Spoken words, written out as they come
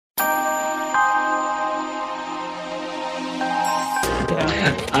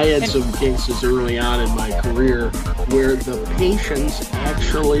I had some cases early on in my career where the patients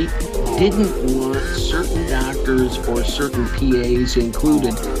actually didn't want certain doctors or certain PAs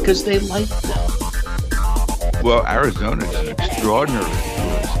included because they liked them. Well, Arizona is an extraordinary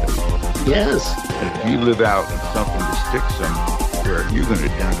state. Yes. And if you live out in something that sticks somewhere, you're going to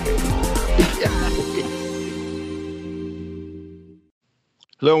die.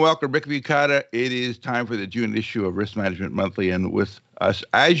 Hello and welcome, Rick Bucata. It is time for the June issue of Risk Management Monthly, and with us,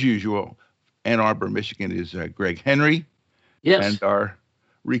 as usual, Ann Arbor, Michigan, is Greg Henry. Yes. And our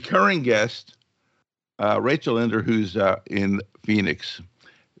recurring guest, Rachel Linder, who's in Phoenix.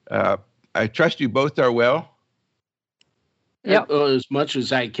 I trust you both are well. Yep. As much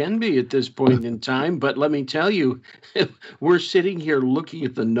as I can be at this point in time. But let me tell you, we're sitting here looking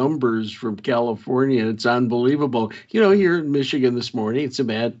at the numbers from California. It's unbelievable. You know, here in Michigan this morning, it's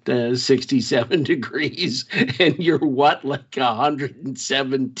about 67 degrees. And you're what, like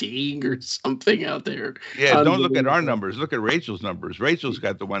 117 or something out there? Yeah, don't look at our numbers. Look at Rachel's numbers. Rachel's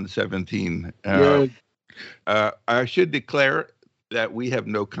got the 117. I should declare that we have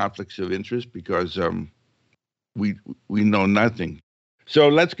no conflicts of interest because we know nothing. So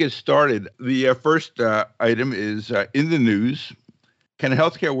let's get started. The first item is in the news. Can a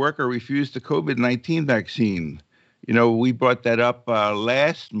healthcare worker refuse the COVID-19 vaccine? You know, we brought that up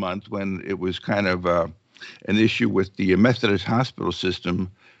last month when it was kind of an issue with the Methodist hospital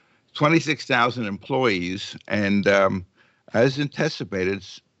system. 26,000 employees, and as anticipated,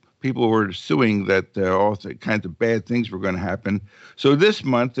 people were suing that all kinds of bad things were going to happen. So this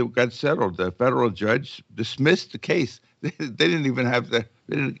month it got settled. The federal judge dismissed the case. They didn't even have they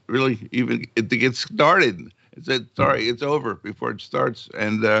didn't really even to get started. It said, sorry, it's over before it starts.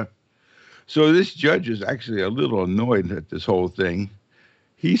 And so this judge is actually a little annoyed at this whole thing.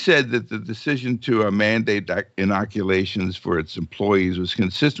 He said that the decision to mandate inoculations for its employees was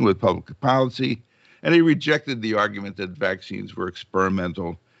consistent with public policy, and he rejected the argument that vaccines were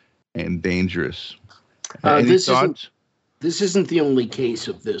experimental and dangerous. Any thoughts? This isn't the only case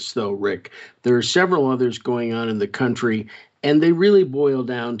of this, though, Rick. There are several others going on in the country, and they really boil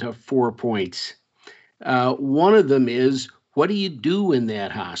down to 4 points. One of them is, what do you do in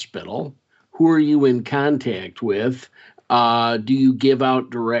that hospital? Who are you in contact with? Do you give out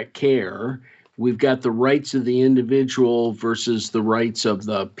direct care? We've got the rights of the individual versus the rights of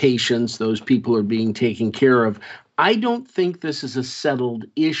the patients. Those people are being taken care of. I don't think this is a settled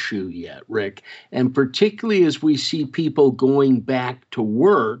issue yet, Rick. And particularly as we see people going back to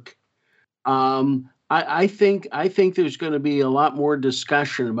work, I think there's going to be a lot more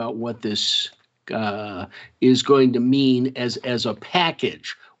discussion about what this is going to mean as a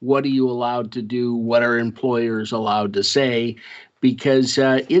package. What are you allowed to do? What are employers allowed to say? Because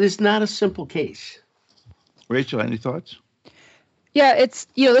it is not a simple case. Rachel, any thoughts? Yeah,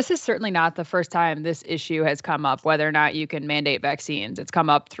 this is certainly not the first time this issue has come up, whether or not you can mandate vaccines. It's come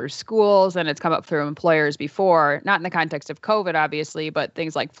up through schools and it's come up through employers before, not in the context of COVID, obviously, but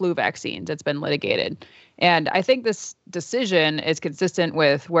things like flu vaccines. It's been litigated. And I think this decision is consistent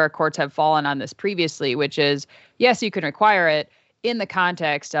with where courts have fallen on this previously, which is, yes, you can require it in the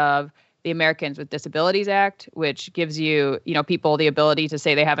context of the Americans with Disabilities Act, which gives you, people the ability to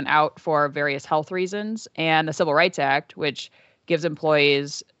say they have an out for various health reasons, and the Civil Rights Act, which gives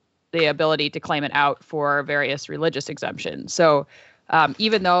employees the ability to claim it out for various religious exemptions. So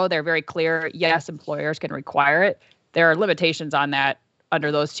even though they're very clear, yes, employers can require it, there are limitations on that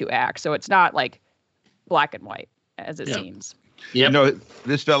under those two acts. So it's not like black and white, as it seems. Yep.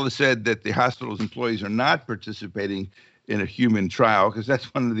 This fellow said that the hospital's employees are not participating in a human trial, because that's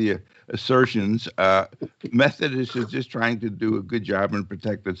one of the assertions. Methodist is just trying to do a good job and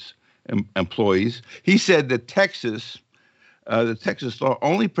protect its employees. He said that the Texas law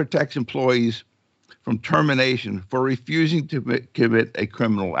only protects employees from termination for refusing to commit a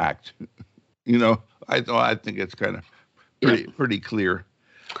criminal act. I think it's kind of pretty clear.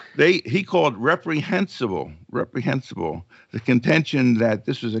 He called reprehensible the contention that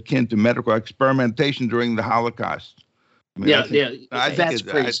this was akin to medical experimentation during the Holocaust. I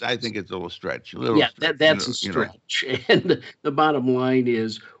think it's a little stretch. That's a stretch. And the bottom line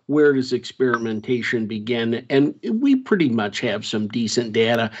is, where does experimentation begin? And we pretty much have some decent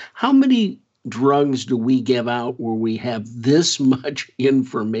data. How many drugs do we give out where we have this much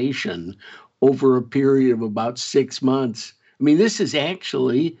information over a period of about 6 months? I mean, this is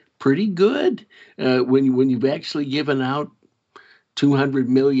actually pretty good when you've actually given out 200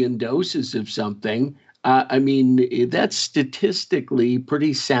 million doses of something. That's statistically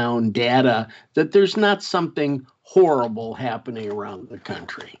pretty sound data that there's not something horrible happening around the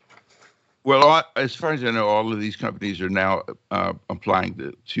country. Well, as far as I know, all of these companies are now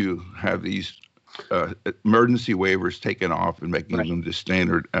applying to have these emergency waivers taken off and making them the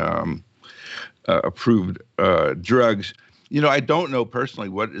standard approved drugs. I don't know personally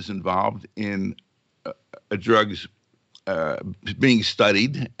what is involved in drugs being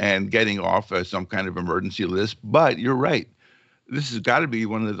studied and getting off some kind of emergency list, but you're right. This has got to be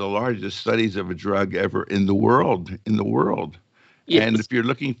one of the largest studies of a drug ever in the world. Yes. And if you're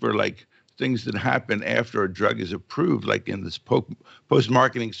looking for like things that happen after a drug is approved, like in this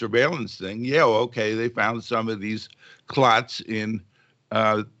post-marketing surveillance thing, okay, they found some of these clots in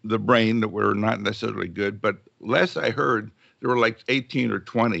the brain that were not necessarily good. But last I heard, there were like 18 or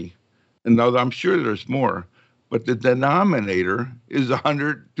 20. And now I'm sure there's more. But the denominator is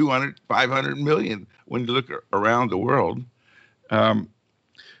 100, 200, 500 million when you look around the world.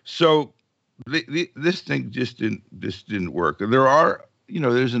 So this thing just didn't work. There are,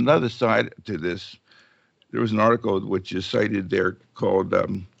 there's another side to this. There was an article which is cited there called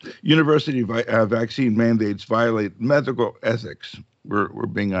 "University Vaccine Mandates Violate Medical Ethics." We're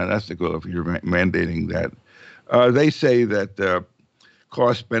being unethical if you're mandating that. They say that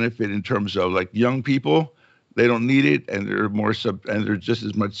cost benefit in terms of like young people, they don't need it, and they're just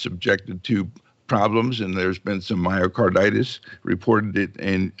as much subjected to problems, and there's been some myocarditis reported it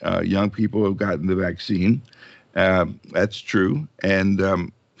in young people who have gotten the vaccine. That's true.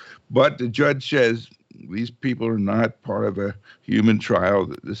 And but the judge says these people are not part of a human trial.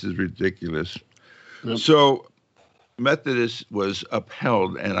 This is ridiculous. Yep. So Methodist was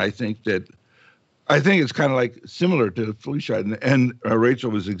upheld, and I think it's kind of like similar to the flu shot. And Rachel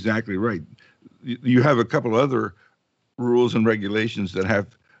was exactly right. You have a couple other rules and regulations that have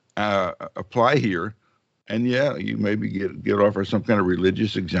apply here, and you maybe get offered some kind of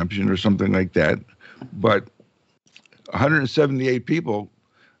religious exemption or something like that. But 178 people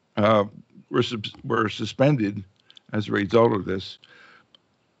were suspended as a result of this.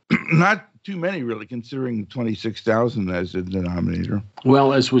 Not too many, really, considering 26,000 as a denominator.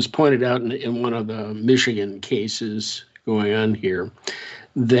 Well, as was pointed out in one of the Michigan cases going on here,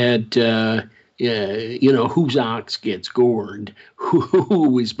 that whose ox gets gored, who are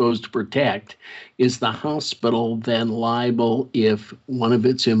we supposed to protect? Is the hospital then liable if one of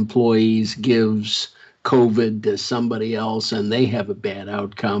its employees gives COVID to somebody else and they have a bad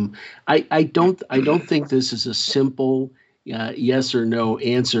outcome? I don't think this is a simple yes or no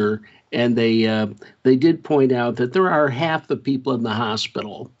answer. And they did point out that there are half the people in the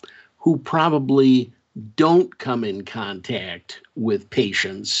hospital who probably don't come in contact with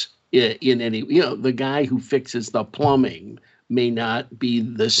patients in any, the guy who fixes the plumbing may not be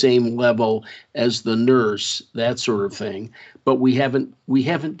the same level as the nurse, that sort of thing. But we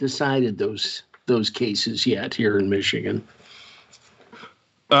haven't decided those cases yet here in Michigan.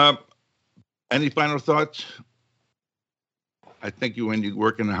 Any final thoughts? I think when you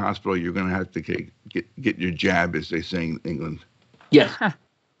work in the hospital, you're going to have to get your jab, as they say in England. Yeah.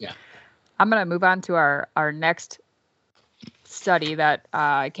 Yeah. I'm going to move on to our next study that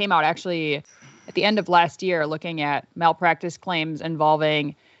came out actually at the end of last year, looking at malpractice claims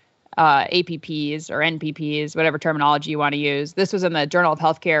involving APPs or NPPs, whatever terminology you want to use. This was in the Journal of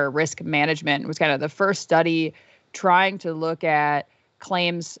Healthcare Risk Management. It was kind of the first study trying to look at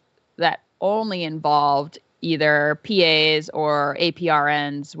claims that only involved either PAs or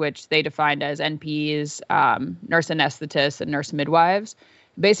APRNs, which they defined as NPs, nurse anesthetists, and nurse midwives.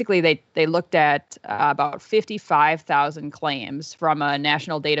 Basically, they looked at about 55,000 claims from a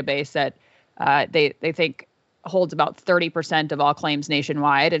national database that they think holds about 30% of all claims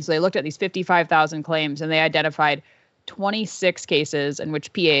nationwide. And so they looked at these 55,000 claims, and they identified 26 cases in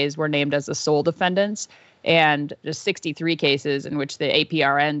which PAs were named as the sole defendants, and just 63 cases in which the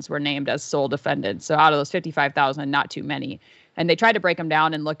APRNs were named as sole defendants. So out of those 55,000, not too many. And they tried to break them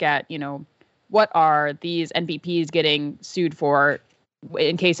down and look at, what are these NPPs getting sued for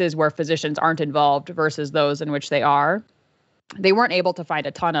in cases where physicians aren't involved versus those in which they are. They weren't able to find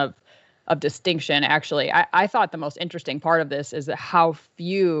a ton of distinction, actually. I thought the most interesting part of this is how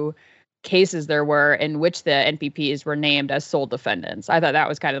few cases there were in which the NPPs were named as sole defendants. I thought that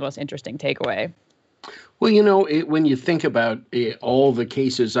was kind of the most interesting takeaway. Well, when you think about all the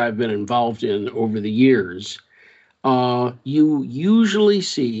cases I've been involved in over the years, you usually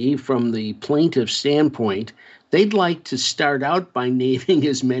see from the plaintiff's standpoint, they'd like to start out by naming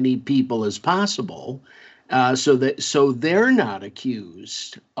as many people as possible, so they're not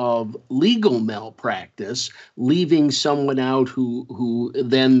accused of legal malpractice, leaving someone out who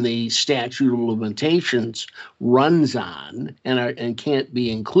then the statute of limitations runs on and can't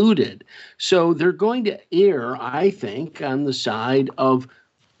be included. So they're going to err, I think, on the side of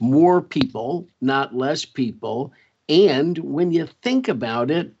more people, not less people. And when you think about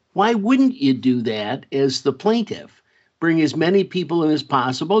it, why wouldn't you do that as the plaintiff? Bring as many people in as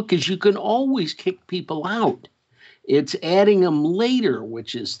possible, because you can always kick people out. It's adding them later,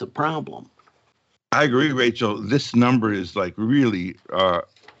 which is the problem. I agree, Rachel. This number is like really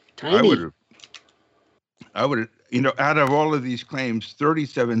tiny. I would, out of all of these claims,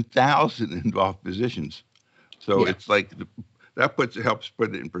 37,000 involve physicians. So it's like that helps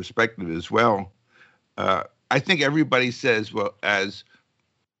put it in perspective as well. I think everybody says, well, as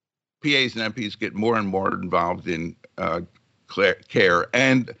PAs and NPs get more and more involved in care,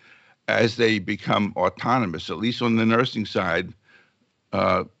 and as they become autonomous, at least on the nursing side,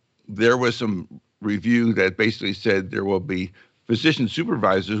 there was some review that basically said there will be physician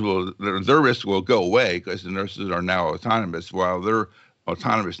supervisors their risk will go away because the nurses are now autonomous, while their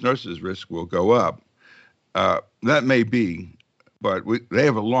autonomous nurses' risk will go up. That may be, but they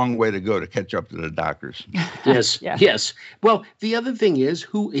have a long way to go to catch up to the doctors. Yes, yes. Well, the other thing is,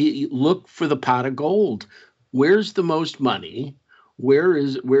 look for the pot of gold. Where's the most money? Where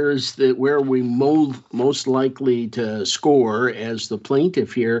are we most likely to score as the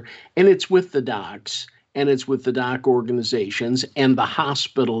plaintiff here? And it's with the docs, and it's with the doc organizations and the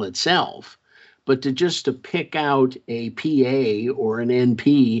hospital itself. But to pick out a PA or an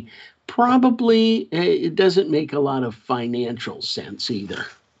NP, probably it doesn't make a lot of financial sense either.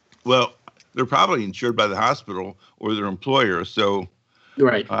 Well, they're probably insured by the hospital or their employer, so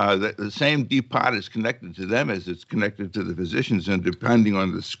right. The same deep pot is connected to them as it's connected to the physicians, and depending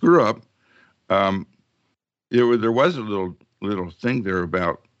on the screw up, there was a little thing there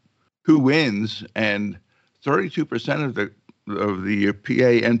about who wins, and 32% of the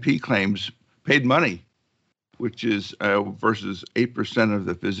PA NP claims paid money, which is versus 8% of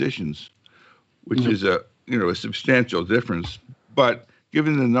the physicians, which is a substantial difference. But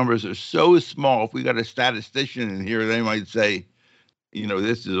given the numbers are so small, if we got a statistician in here, they might say,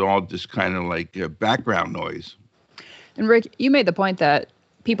 this is all just kind of like background noise. And Rick, you made the point that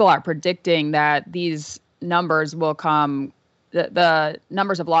people are predicting that these numbers will come, the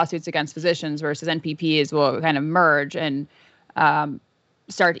numbers of lawsuits against physicians versus NPPs will kind of merge and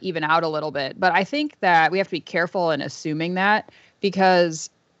start to even out a little bit. But I think that we have to be careful in assuming that, because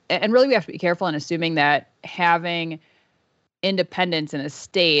we have to be careful in assuming that having independence in a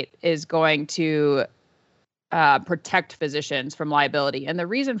state is going to protect physicians from liability. And the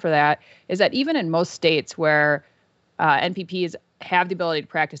reason for that is that even in most states where NPPs have the ability to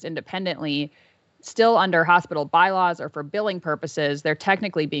practice independently, still under hospital bylaws or for billing purposes, they're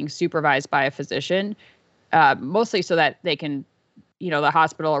technically being supervised by a physician, mostly so that they can, the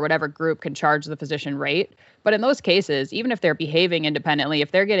hospital or whatever group can charge the physician rate. But in those cases, even if they're behaving independently,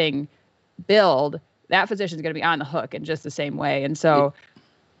 if they're getting billed, that physician is going to be on the hook in just the same way. And so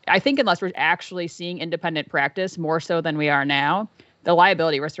I think unless we're actually seeing independent practice more so than we are now, the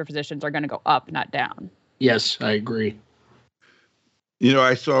liability risks for physicians are going to go up, not down. Yes, I agree.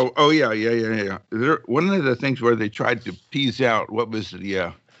 I saw, one of the things where they tried to tease out what was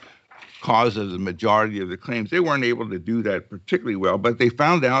the cause of the majority of the claims, they weren't able to do that particularly well, but they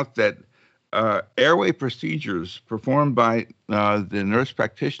found out that airway procedures performed by the nurse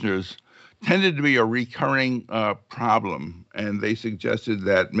practitioners tended to be a recurring problem, and they suggested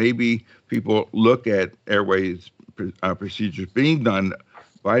that maybe people look at airways procedures being done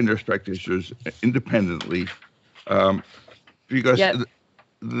by nurse practitioners independently, because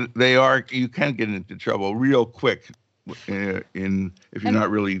you can get into trouble real quick if you're not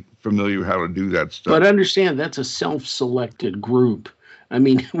really familiar with how to do that stuff. But understand, that's a self-selected group. I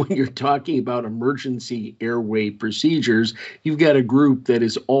mean, when you're talking about emergency airway procedures, you've got a group that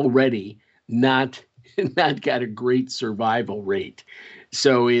is already not got a great survival rate.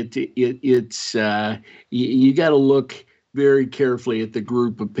 So it's you got to look very carefully at the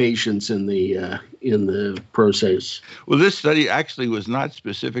group of patients in the process. Well, this study actually was not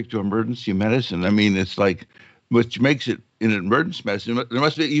specific to emergency medicine. I mean, it's like, which makes it in emergency medicine, there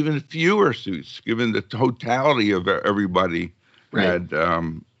must be even fewer suits given the totality of everybody had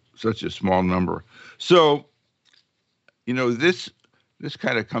such a small number. So, this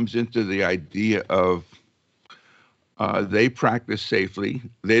kind of comes into the idea of they practice safely.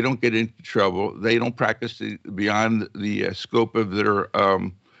 They don't get into trouble. They don't practice beyond the scope of their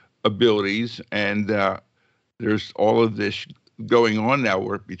abilities. And there's all of this going on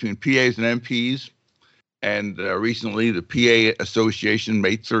now between PAs and NPs. And recently, the PA Association,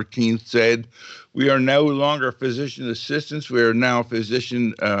 May 13th, said, we are no longer physician assistants. We are now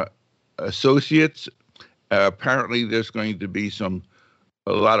physician associates. Apparently, there's going to be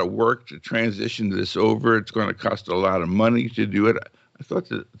a lot of work to transition this over. It's going to cost a lot of money to do it. I thought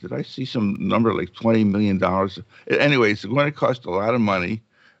did I see some number like $20 million? Anyway, it's going to cost a lot of money,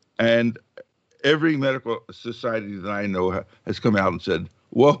 and every medical society that I know has come out and said,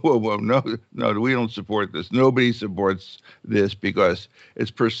 whoa, no, we don't support this. Nobody supports this because it's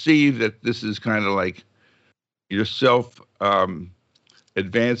perceived that this is kind of like yourself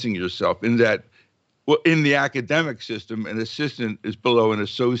advancing yourself in that, well, in the academic system, an assistant is below an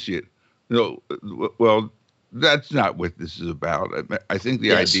associate. Well, that's not what this is about. I think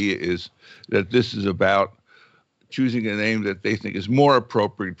the idea is that this is about choosing a name that they think is more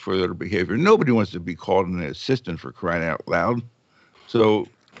appropriate for their behavior. Nobody wants to be called an assistant, for crying out loud. So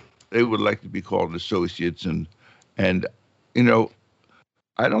they would like to be called associates. And I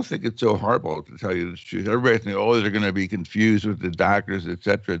don't think it's so horrible, to tell you the truth. Everybody thinks, they're going to be confused with the doctors, et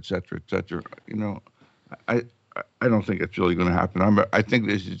cetera, et cetera, et cetera. I don't think it's really going to happen. I think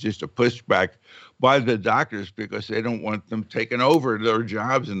this is just a pushback by the doctors because they don't want them taking over their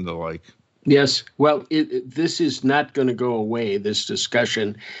jobs and the like. Yes. Well, this is not going to go away, this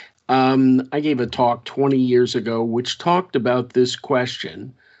discussion. I gave a talk 20 years ago which talked about this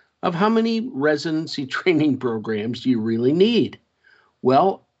question of how many residency training programs do you really need?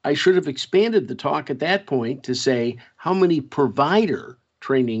 Well, I should have expanded the talk at that point to say, how many provider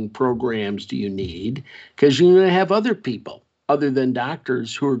training programs do you need? Because you're going to have other people other than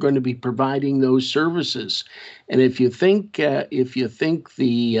doctors who are going to be providing those services. And if you think the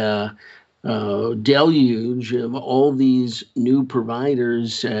deluge of all these new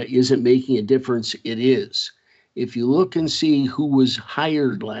providers isn't making a difference, it is. If you look and see who was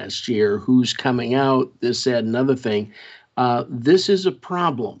hired last year, who's coming out, this, that, another thing, this is a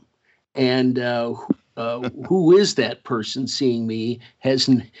problem. And who is that person seeing me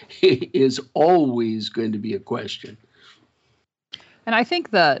is always going to be a question. And I think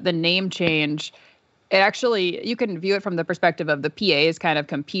the name change, it actually, you can view it from the perspective of the PAs kind of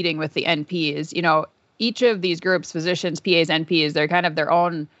competing with the NPs. Each of these groups, physicians, PAs, NPs, they're kind of their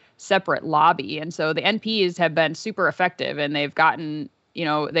own separate lobby. And so the NPs have been super effective, and they've gotten,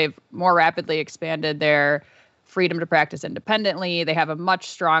 they've more rapidly expanded their freedom to practice independently. They have a much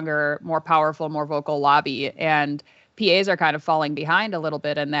stronger, more powerful, more vocal lobby. And PAs are kind of falling behind a little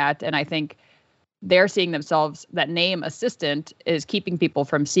bit in that. And I think they're seeing themselves, that name assistant is keeping people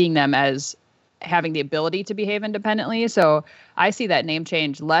from seeing them as having the ability to behave independently. So I see that name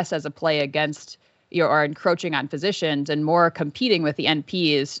change less as a play against or encroaching on physicians and more competing with the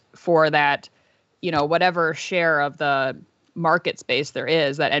NPs for that, whatever share of the market space there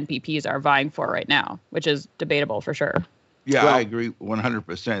is that NPPs are vying for right now, which is debatable for sure. Yeah, I agree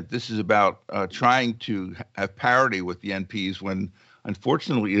 100%. This is about trying to have parity with the NPs when,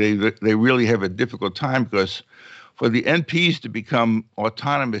 unfortunately, they really have a difficult time because for the NPs to become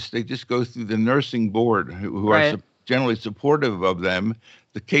autonomous, they just go through the nursing board who are generally supportive of them.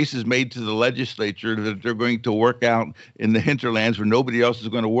 The case is made to the legislature that they're going to work out in the hinterlands where nobody else is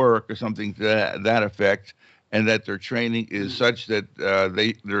going to work or something to that effect, and that their training is such that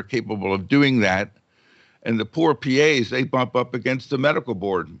they're capable of doing that. And the poor PAs, they bump up against the medical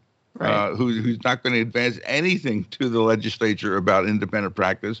board, who's not going to advance anything to the legislature about independent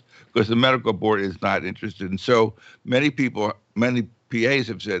practice because the medical board is not interested. And so many PAs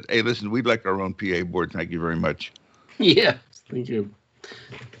have said, hey, listen, we'd like our own PA board. Thank you very much. Yeah, thank you.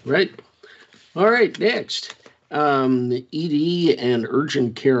 Right. All right, next. ED and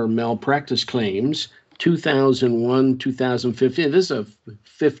urgent care malpractice claims, 2001, 2015. This is a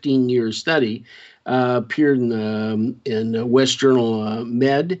 15-year study, appeared in West Journal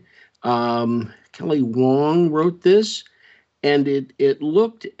Med. Kelly Wong wrote this, and it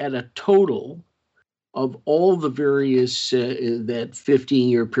looked at a total of all the various, that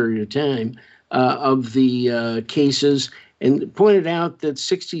 15-year period of time, of the cases, and pointed out that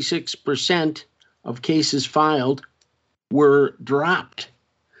 66% of cases filed were dropped.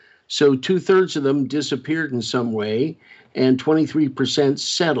 So 2/3 of them disappeared in some way, and 23%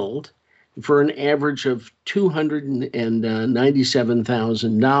 settled for an average of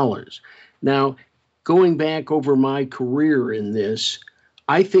 $297,000. Now, going back over my career in this,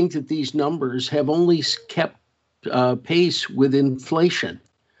 I think that these numbers have only kept pace with inflation.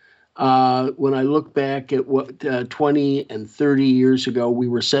 When I look back at what 20 and 30 years ago we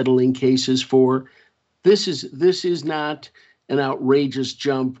were settling cases for, this is not an outrageous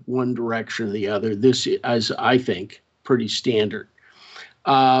jump one direction or the other. This is, I think, pretty standard.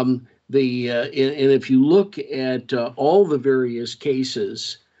 And if you look at all the various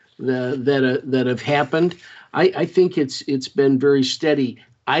cases that have happened, I think it's been very steady.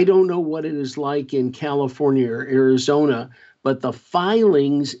 I don't know what it is like in California or Arizona, but the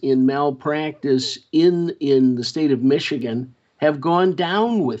filings in malpractice in the state of Michigan have gone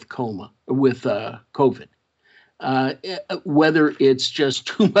down with COVID. Whether it's just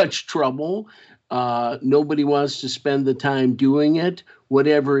too much trouble, nobody wants to spend the time doing it,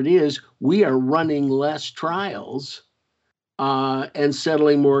 whatever it is, we are running less trials and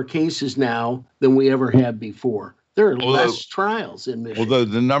settling more cases now than we ever have before. There are less trials in Michigan. Although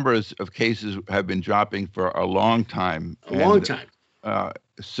the numbers of cases have been dropping for a long time. Long time.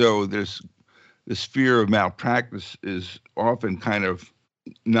 So there's this fear of malpractice is often kind of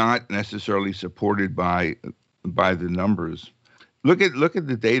not necessarily supported by the numbers. Look at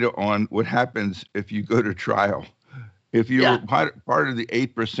the data on what happens if you go to trial. If you're part of the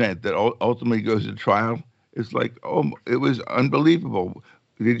 8% that ultimately goes to trial, it's like, oh, it was unbelievable.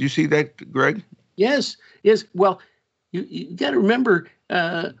 Did you see that, Greg? Yes. Well, you got to remember,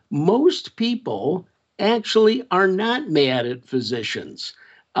 most people actually are not mad at physicians.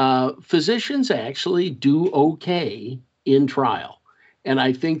 Physicians actually do okay in trial. And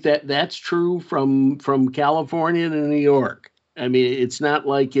I think that that's true from California to New York. I mean, it's not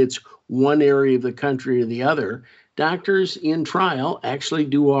like it's one area of the country or the other. Doctors in trial actually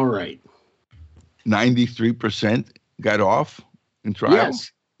do all right. 93% got off in trial?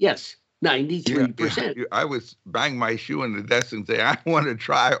 Yes, 93%. Yeah, I was bang my shoe in the desk and say, I want a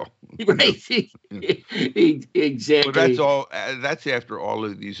trial. Right. Exactly. But that's after all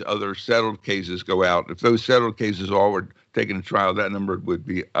of these other settled cases go out. If those settled cases all were taken to trial, that number would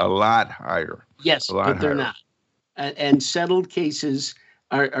be a lot higher. Yes, but they're not. And settled cases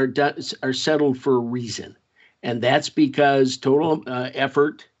are settled for a reason. And that's because total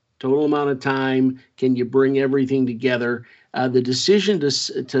effort, total amount of time, can you bring everything together? The decision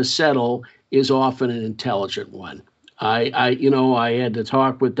to settle is often an intelligent one. I had to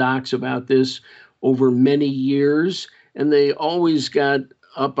talk with docs about this over many years, and they always got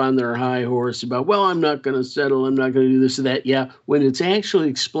up on their high horse about, well, I'm not going to settle, I'm not going to do this or that. Yeah, when it's actually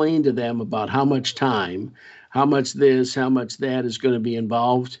explained to them about how much time, how much this, how much that is going to be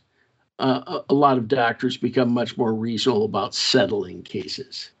involved, a lot of doctors become much more reasonable about settling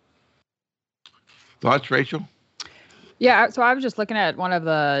cases. Thoughts, Rachel? Yeah, so I was just looking at one of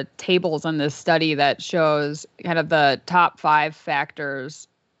the tables on this study that shows kind of the top 5 factors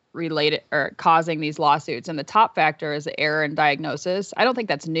related or causing these lawsuits. And the top factor is the error in diagnosis. I don't think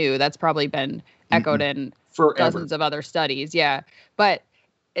that's new. That's probably been echoed in dozens of other studies. Yeah. But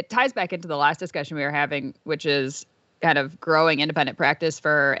it ties back into the last discussion we were having, which is kind of growing independent practice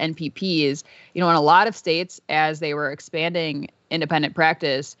for NPPs. In a lot of states, as they were expanding independent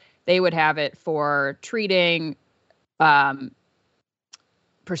practice, they would have it for treating,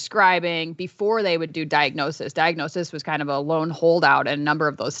 prescribing before they would do diagnosis. Diagnosis was kind of a lone holdout in a number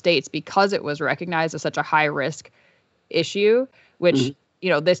of those states because it was recognized as such a high risk issue, which,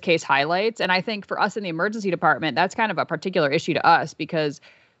 this case highlights. And I think for us in the emergency department, that's kind of a particular issue to us because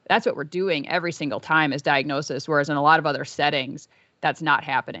that's what we're doing every single time is diagnosis. Whereas in a lot of other settings, that's not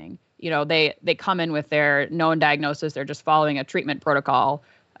happening. They come in with their known diagnosis. They're just following a treatment protocol.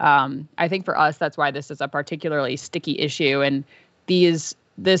 I think for us, that's why this is a particularly sticky issue. And this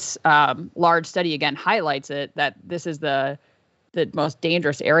large study, again, highlights it, that this is the most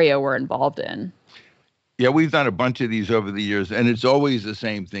dangerous area we're involved in. Yeah, we've done a bunch of these over the years, and it's always the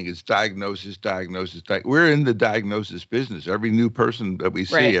same thing. It's diagnosis. We're in the diagnosis business. Every new person that we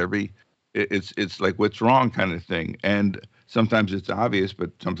see, it's like, what's wrong kind of thing. And sometimes it's obvious,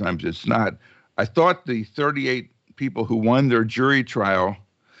 but sometimes it's not. I thought the 38 people who won their jury trial,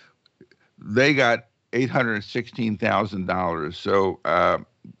 they got $816,000. So,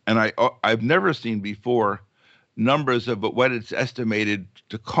 and I've never seen before numbers of what it's estimated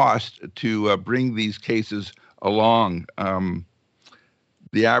to cost to bring these cases along.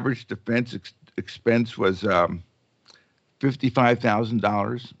 The average defense expense was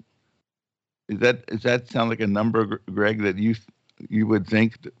 $55,000. Does that sound like a number, Greg, that you would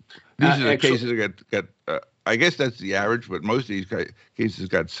think? These are the cases that got I guess that's the average, but most of these cases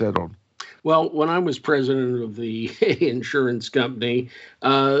got settled. Well, when I was president of the insurance company,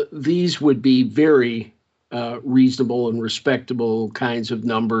 these would be very reasonable and respectable kinds of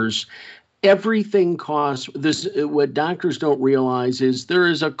numbers. Everything costs. What doctors don't realize is there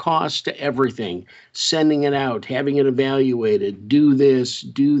is a cost to everything. Sending it out, having it evaluated, do this,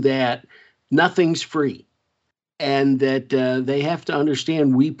 do that. Nothing's free. And that they have to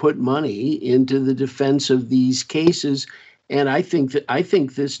understand we put money into the defense of these cases. And I think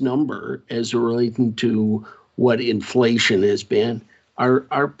this number, as relating to what inflation has been,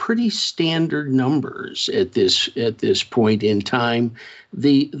 are pretty standard numbers at this point in time.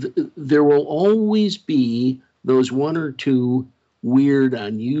 There will always be those one or two weird,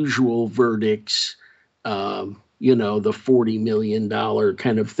 unusual verdicts, the $40 million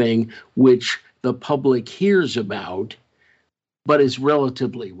kind of thing, which the public hears about, but is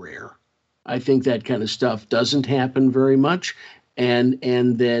relatively rare. I think that kind of stuff doesn't happen very much, and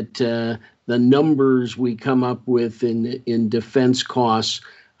that the numbers we come up with in defense costs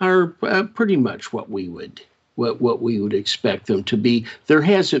are pretty much what we would expect them to be. There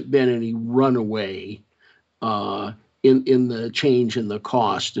hasn't been any runaway in the change in the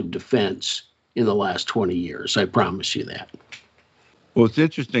cost of defense in the last 20 years. I promise you that. Well, it's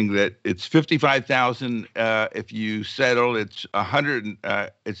interesting that it's $55,000 if you settle. It's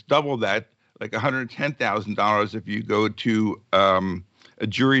it's double that, like $110,000 if you go to a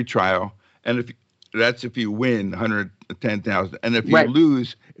jury trial, and if you win, $110,000, and if you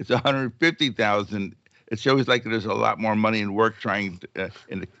lose, it's $150,000. It shows like there's a lot more money and work trying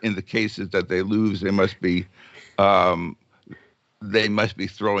in the cases that they lose. They must be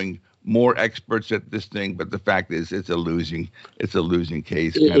throwing more experts at this thing, but the fact is it's a losing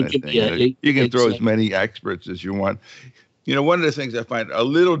case kind of thing. Yeah, you can throw as many experts as you want. One of the things I find a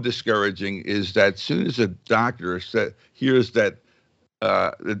little discouraging is that as soon as a doctor hears that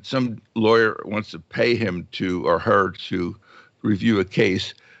some lawyer wants to pay him or her to review a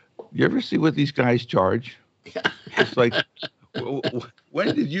case, you ever see what these guys charge? It's like,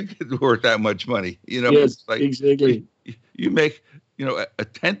 when did you get worth that much money? Yes, it's like, exactly. You make a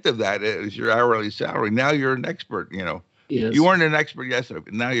tenth of that is your hourly salary. Now you're an expert. Yes. You weren't an expert yesterday,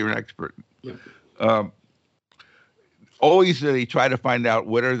 but now you're an expert. Yeah. Always they try to find out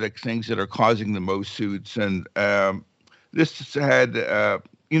what are the things that are causing the most suits, and this had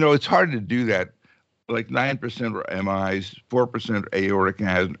it's hard to do that. Like 9% were MIs, 4% aortic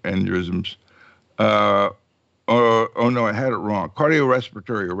aneurysms. Oh no, I had it wrong.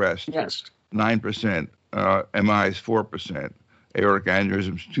 Cardiorespiratory arrest. Yes. 9%. MIs 4%. Aortic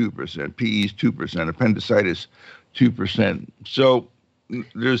aneurysms 2%. PEs 2%. Appendicitis 2%. So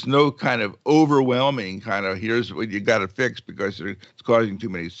there's no kind of overwhelming kind of here's what you got to fix because it's causing too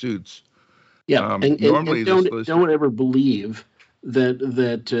many suits. Yeah, and don't ever believe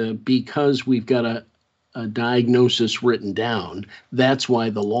that because we've got a diagnosis written down, that's why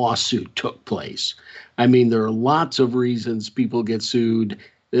the lawsuit took place. I mean, there are lots of reasons people get sued.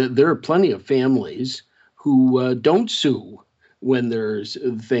 There are plenty of families who don't sue when there's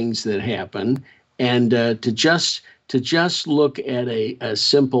things that happen, and to just look at a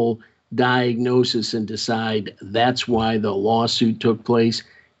simple diagnosis and decide that's why the lawsuit took place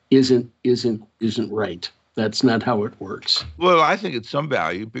isn't right. That's not how it works. Well, I think it's some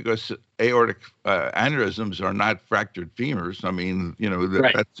value because aortic aneurysms are not fractured femurs. I mean,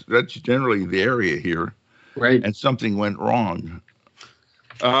 that's generally the area here. Right. And something went wrong.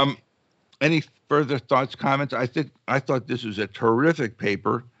 Any further thoughts, comments? I thought this was a terrific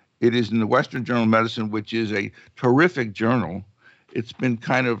paper. It is in the Western Journal of Medicine, which is a terrific journal. It's been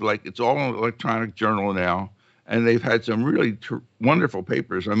kind of like it's all an electronic journal now. And they've had some really wonderful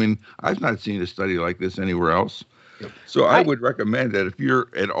papers. I mean, I've not seen a study like this anywhere else. Yep. So I would recommend that if you're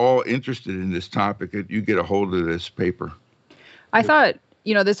at all interested in this topic, that you get a hold of this paper. I thought,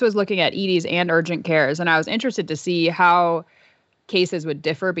 this was looking at EDs and urgent cares, and I was interested to see how cases would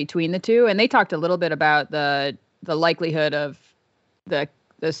differ between the two. And they talked a little bit about the likelihood of the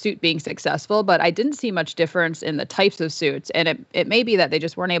suit being successful, but I didn't see much difference in the types of suits. And it may be that they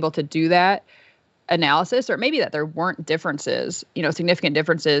just weren't able to do that analysis, or maybe that there weren't differences, significant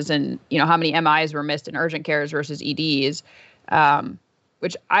differences in, how many MIs were missed in urgent cares versus EDs,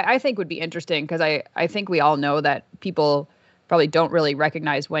 which I think would be interesting because I think we all know that people probably don't really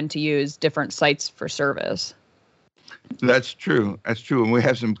recognize when to use different sites for service. That's true.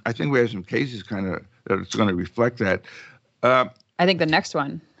 And I think we have some cases kind of that it's going to reflect that. I think the next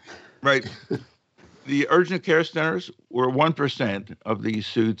one. Right. The urgent care centers were 1% of these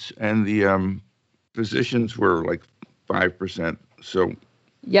suits, and the physicians were like 5%. So,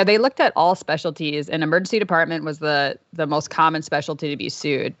 yeah, they looked at all specialties, and emergency department was the most common specialty to be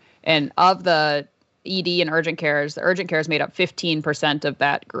sued. And of the ED and urgent cares, the urgent cares made up 15% of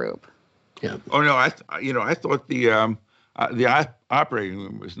that group. Yeah. Oh no, I thought the operating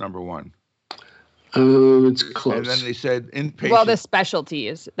room was number one. It's close. And then they said inpatient. Well, the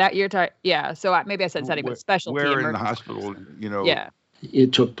specialties that you're talking. Yeah. So maybe I said setting, but specialty. Where in the hospital, Yeah.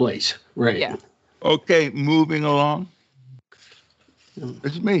 It took place. Right. Yeah. Okay, moving along.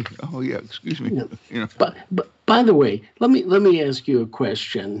 It's me. Oh yeah, excuse me. Yeah. But by the way, let me ask you a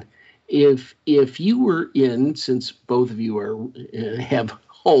question. If you were since both of you have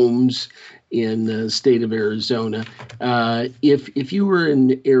homes in the state of Arizona, if you were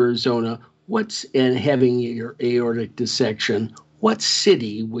in Arizona, and having your aortic dissection, what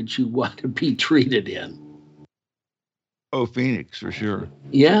city would you want to be treated in? Oh, Phoenix, for sure.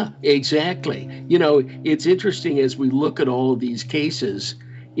 Yeah, exactly. You know, it's interesting as we look at all of these cases,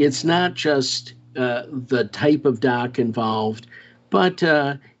 it's not just the type of doc involved, but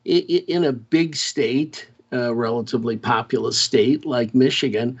in a big state, a relatively populous state like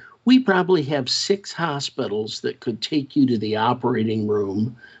Michigan, we probably have 6 hospitals that could take you to the operating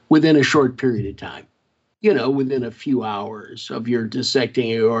room within a short period of time, you know, within a few hours of your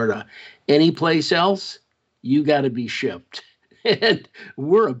dissecting aorta. Any place else, you got to be shipped. And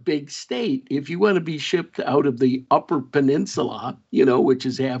we're a big state. If you want to be shipped out of the Upper Peninsula, you know, which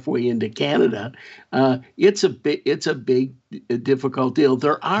is halfway into Canada, it's a big, difficult deal.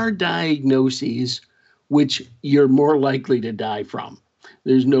 There are diagnoses which you're more likely to die from.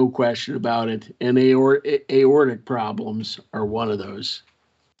 There's no question about it. And aortic problems are one of those.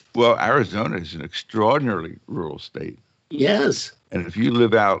 Well, Arizona is an extraordinarily rural state. Yes. And if you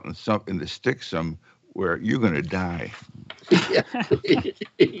live out in the sticks somewhere, you're going to die. Yeah.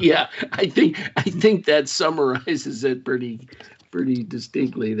 Yeah, I think that summarizes it pretty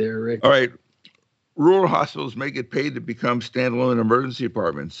distinctly there, Rick. All right. Rural hospitals may get paid to become standalone emergency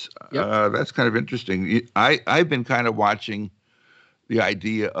departments. Yep. That's kind of interesting. I've been kind of watching the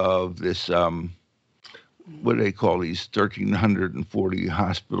idea of this, what do they call these 1,340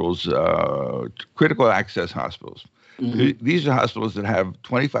 hospitals, critical access hospitals. Mm-hmm. These are hospitals that have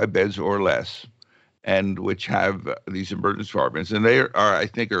 25 beds or less, and which have these emergency departments, and they are, I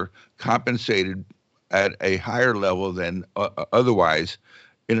think, are compensated at a higher level than otherwise,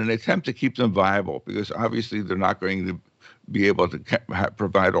 in an attempt to keep them viable, because obviously they're not going to be able to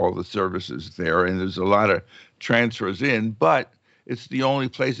provide all the services there, and there's a lot of transfers in, but it's the only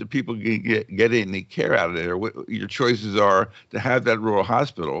place that people can get any care out of there. Your choices are to have that rural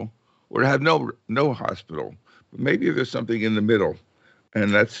hospital or to have no hospital. But maybe there's something in the middle,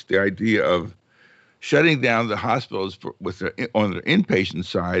 and that's the idea of shutting down the hospitals on the inpatient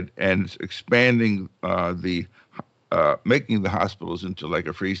side and expanding making the hospitals into like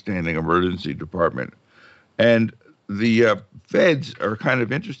a freestanding emergency department. And the feds are kind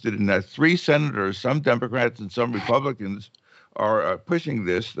of interested in that. 3 senators, some Democrats and some Republicans, are pushing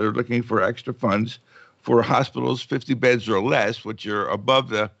this. They're looking for extra funds for hospitals 50 beds or less, which are above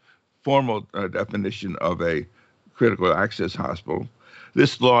the formal definition of a critical access hospital.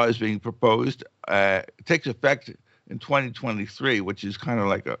 This law is being proposed. It takes effect in 2023, which is kind of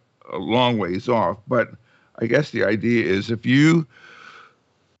like a long ways off. But I guess the idea is if you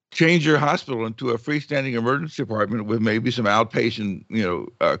change your hospital into a freestanding emergency department with maybe some outpatient,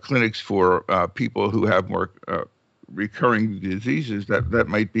 clinics for people who have more recurring diseases, that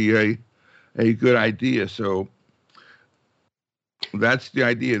might be a good idea. So that's the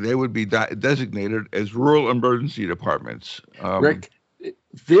idea. They would be designated as rural emergency departments. Rick,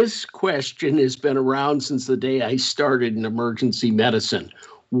 this question has been around since the day I started in emergency medicine.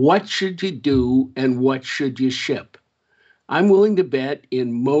 What should you do and what should you ship? I'm willing to bet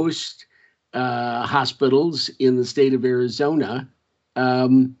in most hospitals in the state of Arizona,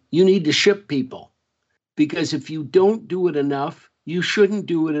 you need to ship people. Because if you don't do it enough, you shouldn't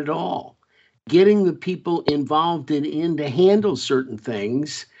do it at all. Getting the people involved in to handle certain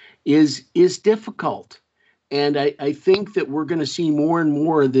things is difficult. And I think that we're going to see more and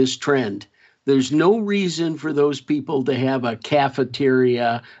more of this trend. There's no reason for those people to have a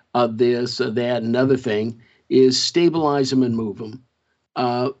cafeteria of this or that. Another thing is stabilize them and move them.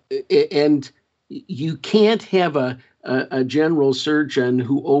 And you can't have a general surgeon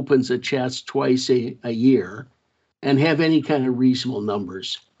who opens a chest twice a year and have any kind of reasonable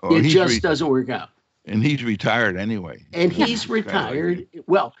numbers. It just doesn't work out. And he's retired anyway. And he's retired.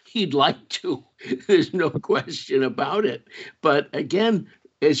 Well, he'd like to. There's no question about it. But again,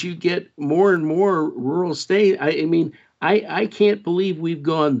 as you get more and more rural state, I can't believe we've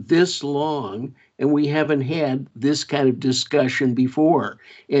gone this long and we haven't had this kind of discussion before.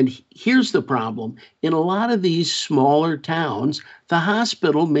 And here's the problem. In a lot of these smaller towns, the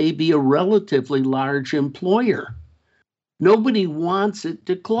hospital may be a relatively large employer. Nobody wants it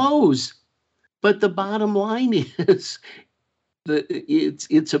to close. But the bottom line is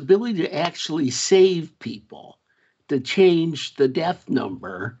its ability to actually save people, to change the death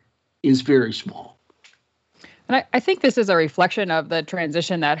number, is very small. And I think this is a reflection of the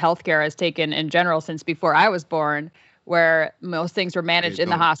transition that healthcare has taken in general since before I was born, where most things were managed in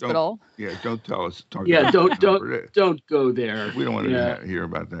the hospital. Don't tell us. Don't go there. We don't want to hear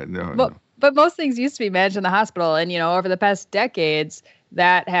about that. No. But most things used to be managed in the hospital, and over the past decades,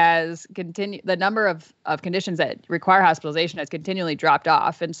 that has continued. The number of conditions that require hospitalization has continually dropped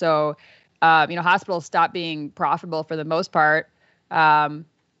off, and so hospitals stopped being profitable for the most part when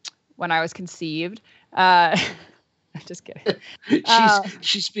I was conceived. Just kidding.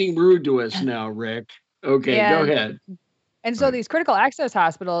 She's being rude to us now, Rick. Okay, go ahead. And so these critical access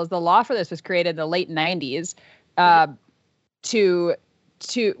hospitals, the law for this was created in the late 90s to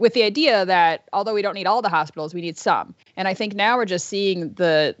with the idea that although we don't need all the hospitals, we need some. And I think now we're just seeing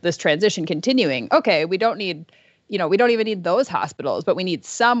this transition continuing. Okay, we don't even need those hospitals, but we need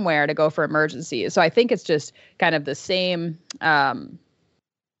somewhere to go for emergencies. So I think it's just kind of the same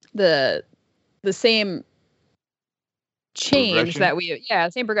the same change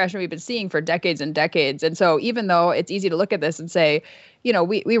that same progression we've been seeing for decades and decades. And so even though it's easy to look at this and say,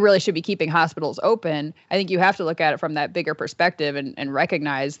 we really should be keeping hospitals open, I think you have to look at it from that bigger perspective and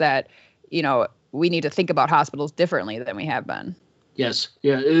recognize that, we need to think about hospitals differently than we have been. Yes.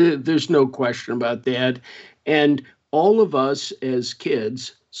 Yeah. There's no question about that. And all of us as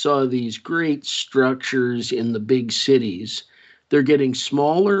kids saw these great structures in the big cities. They're getting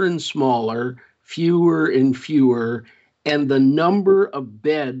smaller and smaller, fewer and fewer. And the number of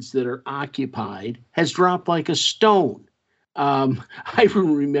beds that are occupied has dropped like a stone. I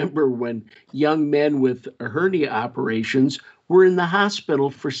remember when young men with hernia operations were in the hospital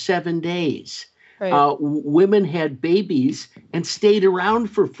for 7 days. Right. Women had babies and stayed around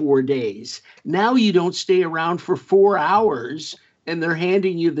for 4 days. Now you don't stay around for 4 hours and they're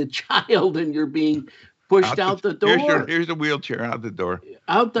handing you the child and you're being pushed out the door. Here's the wheelchair, out the door.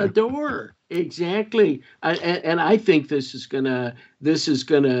 Out the door. Exactly. And I think this is gonna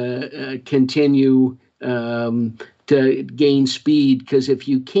continue to gain speed, because if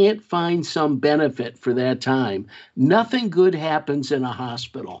you can't find some benefit for that time, nothing good happens in a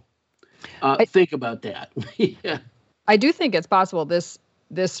hospital. Think about that. Yeah. I do think it's possible this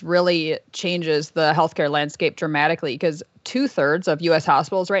really changes the healthcare landscape dramatically, because 2/3 of U.S.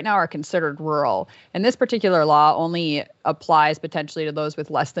 hospitals right now are considered rural. And this particular law only applies potentially to those with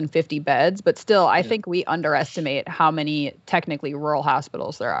less than 50 beds. But still, I think we underestimate how many technically rural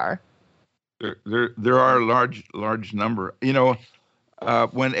hospitals there are. There are a large number.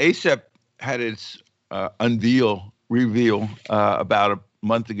 When ACEP had its reveal about a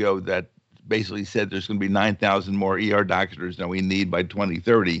month ago that basically said there's going to be 9,000 more ER doctors than we need by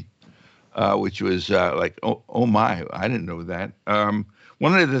 2030, which was like, oh my, I didn't know that.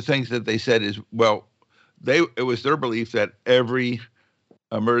 One of the things that they said is, it was their belief that every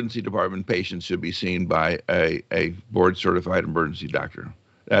emergency department patient should be seen by a board-certified emergency doctor.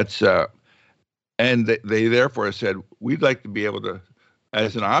 That's and they therefore said, we'd like to be able to,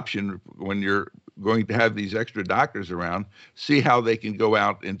 as an option when you're going to have these extra doctors around, see how they can go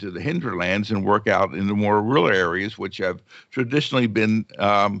out into the hinterlands and work out in the more rural areas, which have traditionally been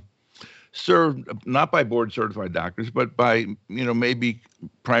served not by board certified doctors, but by, maybe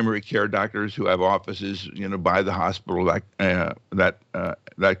primary care doctors who have offices, by the hospital, that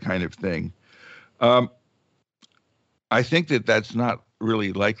kind of thing. I think that's not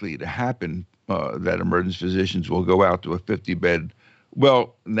really likely to happen, that emergency physicians will go out to a 50-bed.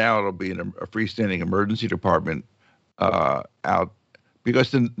 Well, now it'll be in a freestanding emergency department out,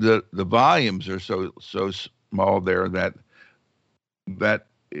 because the volumes are so small there that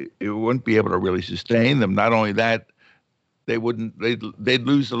it wouldn't be able to really sustain them. Not only that, they'd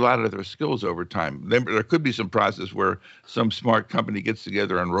lose a lot of their skills over time. There could be some process where some smart company gets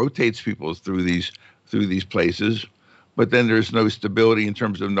together and rotates people through these places, but then there's no stability in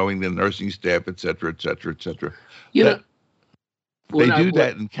terms of knowing the nursing staff, et cetera, et cetera, et cetera. They do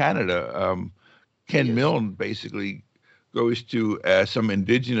that in Canada. Ken Milne basically goes to some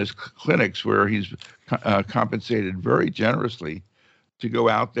indigenous clinics where he's compensated very generously to go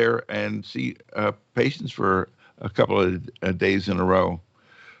out there and see patients for a couple of days in a row.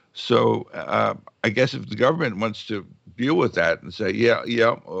 So I guess if the government wants to deal with that and say,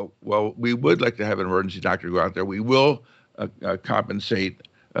 well, we would like to have an emergency doctor go out there, we will compensate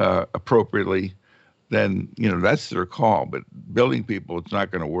appropriately, then, that's their call. But building people, it's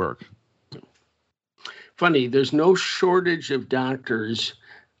not going to work. Funny, there's no shortage of doctors.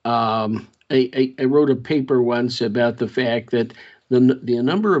 I wrote a paper once about the fact that the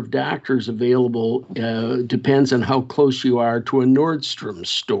number of doctors available depends on how close you are to a Nordstrom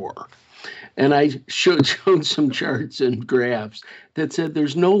store. And I showed some charts and graphs that said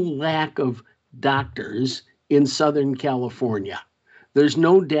there's no lack of doctors in Southern California. There's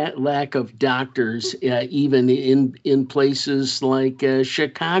no lack of doctors even in places like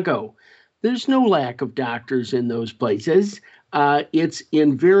Chicago. There's no lack of doctors in those places. It's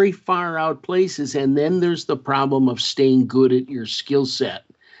in very far out places. And then there's the problem of staying good at your skill set.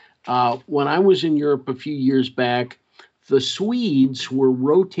 When I was in Europe a few years back, the Swedes were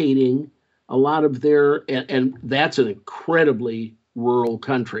rotating a lot of and that's an incredibly rural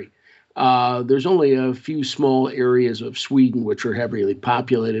country. There's only a few small areas of Sweden which are heavily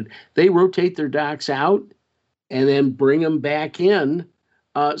populated. They rotate their docs out and then bring them back in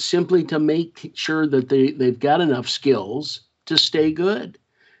simply to make sure that they've got enough skills to stay good.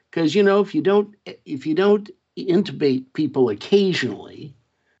 Because if you don't intubate people occasionally,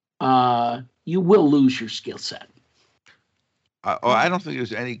 you will lose your skill set. I don't think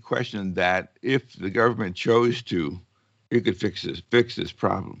there's any question that if the government chose to, it could fix this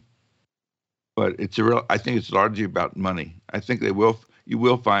problem. But I think it's largely about money. I think you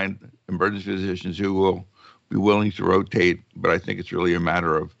will find emergency physicians who will be willing to rotate, but I think it's really a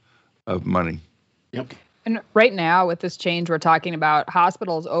matter of money. Yep. And right now, with this change, we're talking about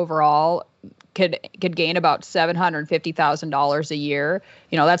hospitals overall could gain about $750,000 a year.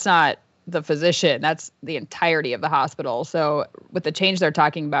 That's not the physician, that's the entirety of the hospital. So with the change they're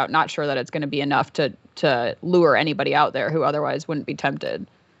talking about, not sure that it's going to be enough to lure anybody out there who otherwise wouldn't be tempted.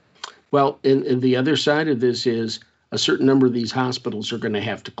 Well, and the other side of this is a certain number of these hospitals are going to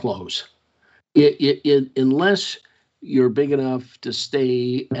have to close. Unless you're big enough to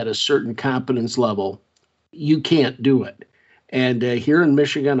stay at a certain competence level, you can't do it. And here in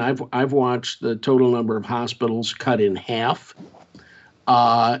Michigan, I've watched the total number of hospitals cut in half,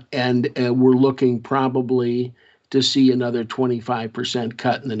 and we're looking probably to see another 25%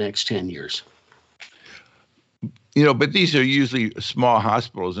 cut in the next 10 years. But these are usually small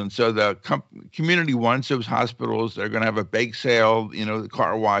hospitals, and so the community wants those hospitals. They're going to have a bake sale, the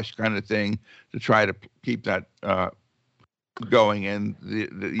car wash kind of thing, to try to keep that going. And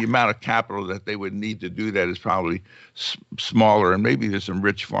the amount of capital that they would need to do that is probably smaller. And maybe there's some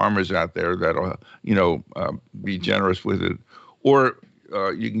rich farmers out there that'll, be generous with it, or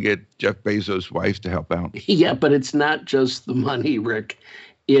you can get Jeff Bezos' wife to help out. Yeah, but it's not just the money, Rick.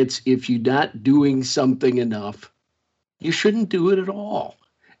 It's if you're not doing something enough, you shouldn't do it at all.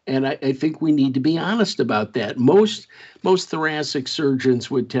 And I think we need to be honest about that. Most thoracic surgeons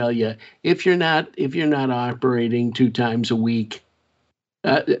would tell you if you're not operating 2 times a week,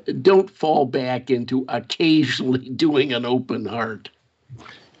 don't fall back into occasionally doing an open heart.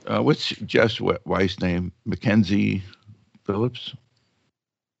 What's Jeff's wife's name? Mackenzie Phillips?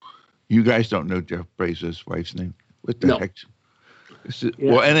 You guys don't know Jeff Bezos' wife's name? What the heck?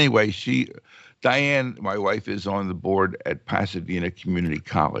 Yeah. Well, anyway, Diane, my wife, is on the board at Pasadena Community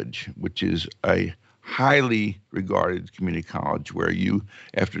College, which is a highly regarded community college where you,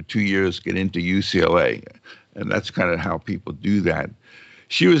 after 2 years, get into UCLA. And that's kind of how people do that.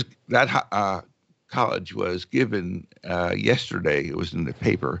 That college was given yesterday, it was in the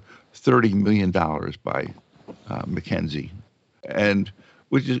paper, $30 million by Mackenzie, and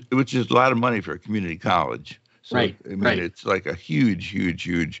which is a lot of money for a community college. So, right. It's like a huge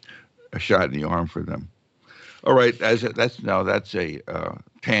a shot in the arm for them. All right, that's a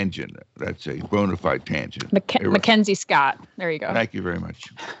tangent. That's a bona fide tangent. Mackenzie Scott. There you go. Thank you very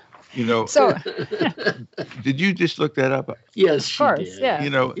much. So did you just look that up? Yes, of course.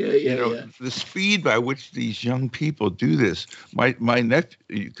 Did. Yeah. The speed by which these young people do this. My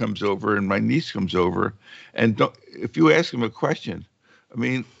nephew comes over and my niece comes over, and if you ask them a question, I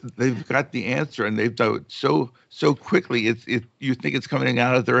mean, they've got the answer, and they've done it so quickly. You think it's coming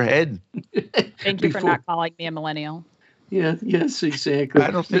out of their head. Thank you for not calling me a millennial. Yeah. Yes. Exactly.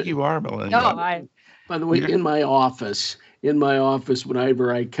 I don't think you are a millennial. No, By the way, in my office,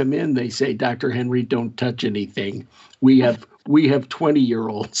 whenever I come in, they say, "Dr. Henry, don't touch anything. We have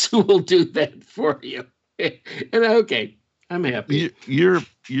 20-year-olds who will do that for you." And okay, I'm happy.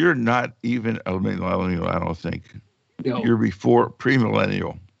 You're not even a millennial, I don't think. No. You're before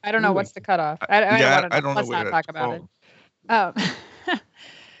premillennial. I don't know what's the cutoff. I don't know. Let's not talk about it.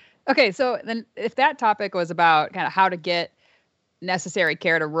 Okay, so then if that topic was about kind of how to get necessary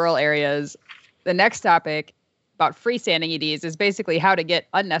care to rural areas, the next topic about freestanding EDs is basically how to get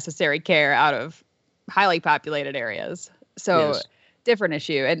unnecessary care out of highly populated areas. So yes. Different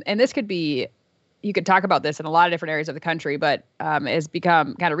issue. And this could be, you could talk about this in a lot of different areas of the country, but has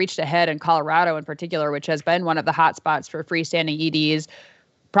become kind of reached a head in Colorado in particular, which has been one of the hot spots for freestanding EDs,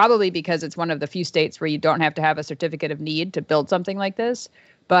 probably because it's one of the few states where you don't have to have a certificate of need to build something like this.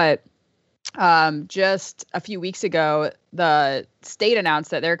 But just a few weeks ago, the state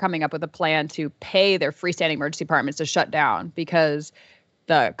announced that they're coming up with a plan to pay their freestanding emergency departments to shut down because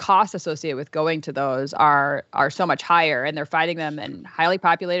the costs associated with going to those are so much higher, and they're finding them in highly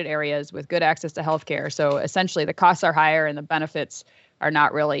populated areas with good access to healthcare. So essentially the costs are higher and the benefits are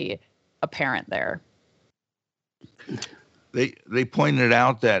not really apparent there. They pointed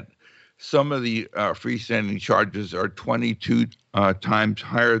out that some of the freestanding charges are 22 times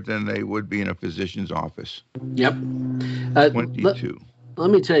higher than they would be in a physician's office. Yep. 22.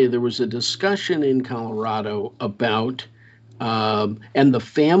 let me tell you, there was a discussion in Colorado about, and the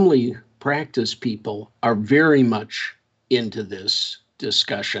family practice people are very much into this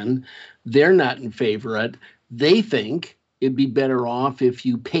discussion. They're not in favor of it. They think it'd be better off if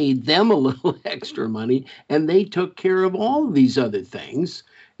you paid them a little extra money and they took care of all of these other things,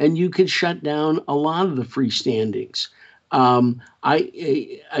 and you could shut down a lot of the freestandings.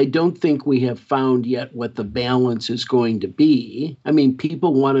 I don't think we have found yet what the balance is going to be. I mean,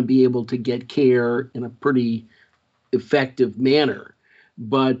 people want to be able to get care in a pretty effective manner,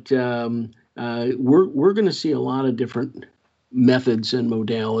 but we're going to see a lot of different methods and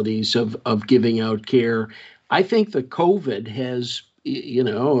modalities of giving out care. I think the COVID has,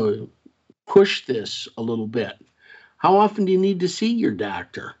 pushed this a little bit. How often do you need to see your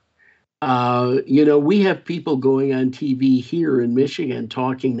doctor? We have people going on TV here in Michigan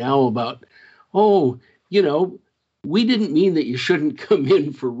talking now about, oh, we didn't mean that you shouldn't come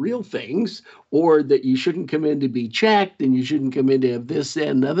in for real things, or that you shouldn't come in to be checked, and you shouldn't come in to have this, that,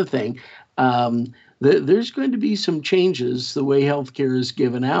 and another thing. There's going to be some changes the way healthcare is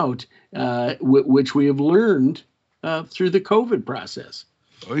given out, which we have learned through the COVID process.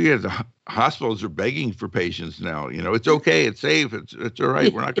 Oh yeah, the hospitals are begging for patients now. It's okay, it's safe, it's all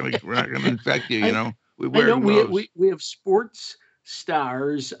right. We're not going to infect you. We wear gloves. We have sports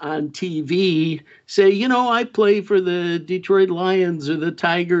stars on TV say, I play for the Detroit Lions or the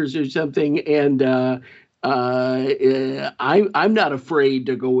Tigers or something, and I'm not afraid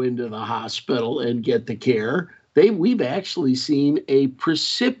to go into the hospital and get the care. We've actually seen a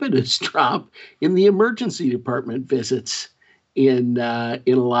precipitous drop in the emergency department visits in a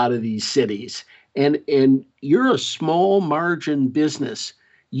lot of these cities. And you're a small margin business.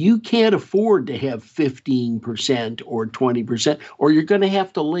 You can't afford to have 15% or 20%, or you're going to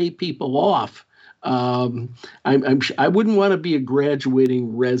have to lay people off. I wouldn't want to be a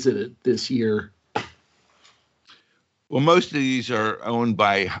graduating resident this year. Well, most of these are owned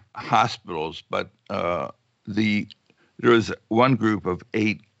by hospitals, but there was one group of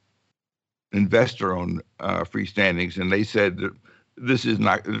 8 investor-owned freestandings, and they said that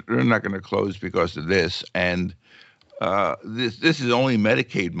they're not going to close because of this, and this is only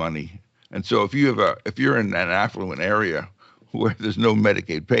Medicaid money, and so if you're in an affluent area where there's no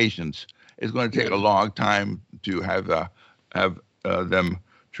Medicaid patients, it's going to take a long time to have them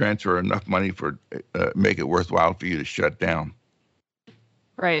transfer enough money for make it worthwhile for you to shut down.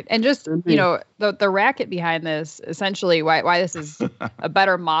 Right. And just, the racket behind this, essentially why this is a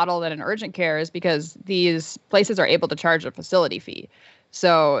better model than an urgent care is because these places are able to charge a facility fee.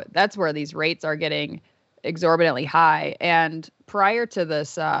 So that's where these rates are getting exorbitantly high. And prior to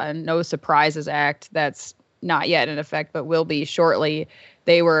this No Surprises Act, that's not yet in effect, but will be shortly,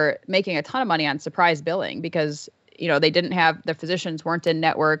 they were making a ton of money on surprise billing because, they didn't have, the physicians weren't in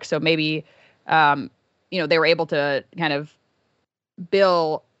network. So maybe, they were able to kind of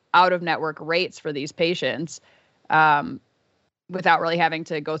bill out of network rates for these patients without really having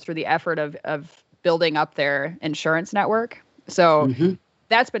to go through the effort of building up their insurance network. So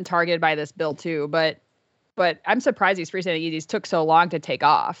that's been targeted by this bill too. But I'm surprised these freestanding EDs took so long to take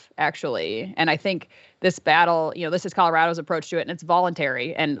off, actually. And I think this battle, this is Colorado's approach to it, and it's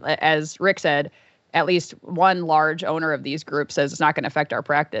voluntary. And as Rick said, at least one large owner of these groups says it's not going to affect our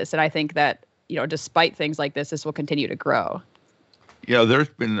practice. And I think that, despite things like this will continue to grow. There's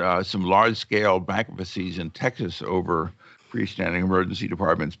been some large-scale bankruptcies in Texas over freestanding emergency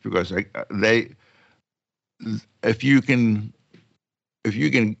departments because if you can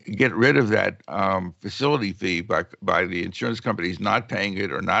get rid of that facility fee by the insurance companies not paying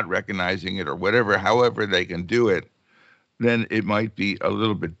it or not recognizing it or whatever, however they can do it, then it might be a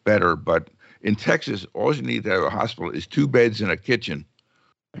little bit better. But in Texas, all you need to have a hospital is 2 beds and a kitchen,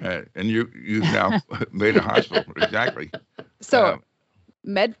 and you've now made a hospital. Exactly. So.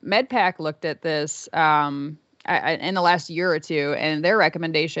 MedPAC looked at this in the last year or two, and their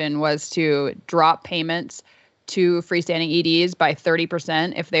recommendation was to drop payments to freestanding EDs by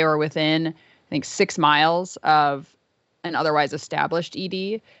 30% if they were within, I think, 6 miles of an otherwise established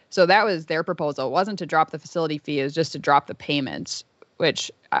ED. So that was their proposal. It wasn't to drop the facility fee, it was just to drop the payments,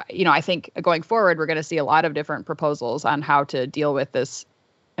 which, I think going forward, we're going to see a lot of different proposals on how to deal with this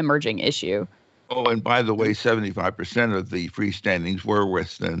emerging issue. Oh, and by the way, 75% of the freestandings were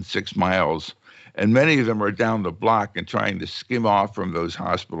within 6 miles, and many of them are down the block and trying to skim off from those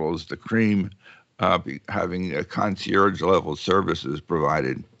hospitals the cream, having a concierge-level services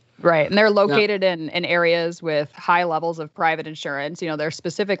provided. Right, and they're located in areas with high levels of private insurance. They're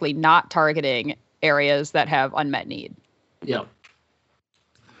specifically not targeting areas that have unmet need. Yeah.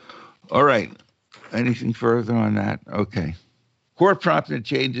 All right. Anything further on that? Okay. Court prompted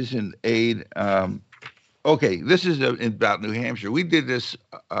changes in aid. Okay, this is about New Hampshire. We did this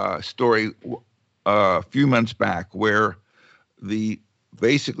story a few months back where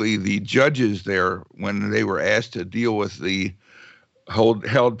basically the judges there, when they were asked to deal with the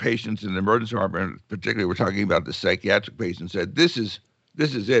held patients in the emergency department, particularly we're talking about the psychiatric patients, said this is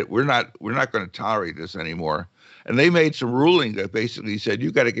it. We're not going to tolerate this anymore. And they made some ruling that basically said,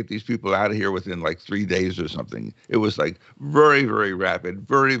 you got to get these people out of here within like 3 days or something. It was like very, very rapid,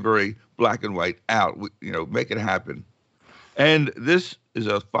 very, very black and white out, make it happen. And this is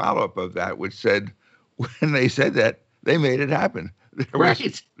a follow-up of that, which said, when they said that, they made it happen.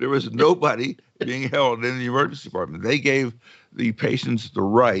 There was nobody being held in the emergency department. They gave the patients the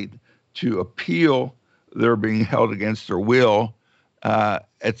right to appeal their being held against their will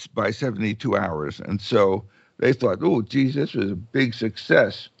by 72 hours. And so they thought, oh, geez, this was a big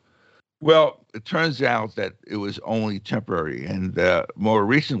success. Well, it turns out that it was only temporary. And more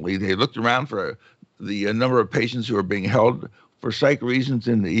recently, they looked around for the number of patients who are being held for psych reasons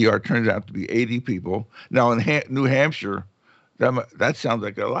in the ER. Turns out to be 80 people. Now, in New Hampshire, that sounds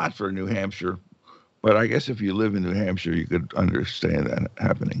like a lot for New Hampshire. But I guess if you live in New Hampshire, you could understand that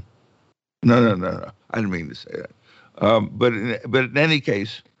happening. No. I didn't mean to say that. But in any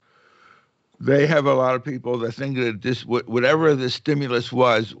case, they have a lot of people that think that this, whatever the stimulus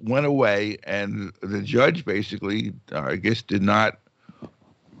was, went away, and the judge basically, I guess, did not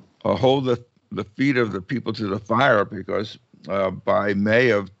hold the feet of the people to the fire, because by May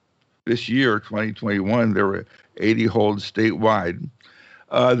of this year, 2021, there were 80 holds statewide.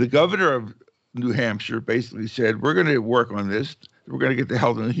 The governor of New Hampshire basically said, we're going to work on this. We're going to get the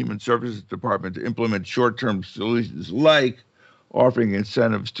Health and Human Services Department to implement short-term solutions like offering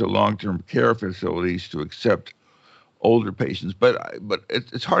incentives to long-term care facilities to accept older patients. But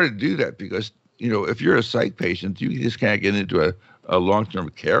it's hard to do that because, if you're a psych patient, you just can't get into a long-term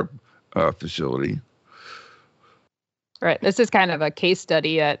care facility. Right. This is kind of a case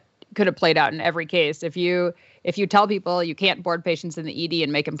study that could have played out in every case. If you tell people you can't board patients in the ED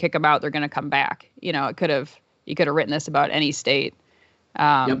and make them kick them out, they're going to come back. You could have written this about any state.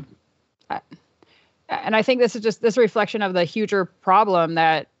 Yep. And I think this is just this reflection of the huger problem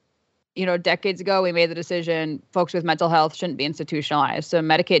that, decades ago we made the decision folks with mental health shouldn't be institutionalized. So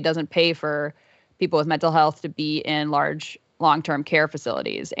Medicaid doesn't pay for people with mental health to be in large long-term care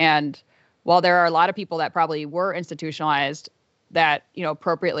facilities. And while there are a lot of people that probably were institutionalized that,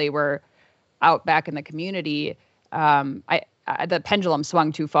 appropriately were out back in the community, the pendulum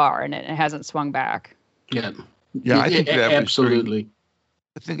swung too far and it hasn't swung back. Yeah. I think that absolutely.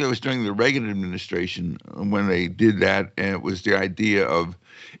 I think it was during the Reagan administration when they did that, and it was the idea of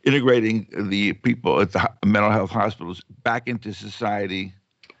integrating the people at the mental health hospitals back into society.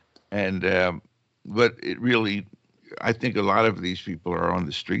 And but it really, I think a lot of these people are on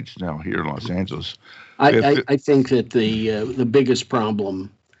the streets now here in Los Angeles. I think that the biggest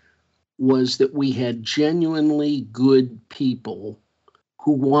problem was that we had genuinely good people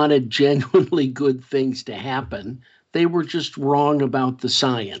who wanted genuinely good things to happen. They were just wrong about the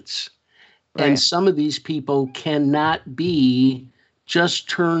science. Right. And some of these people cannot be just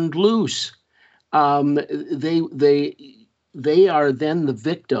turned loose. They are then the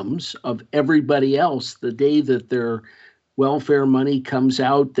victims of everybody else. The day that their welfare money comes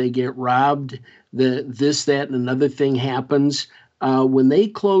out, they get robbed. This, that, and another thing happens. When they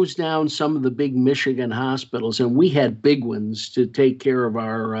closed down some of the big Michigan hospitals, and we had big ones to take care of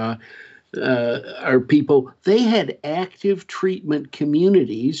our people, they had active treatment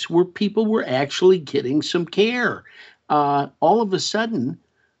communities where people were actually getting some care. All of a sudden,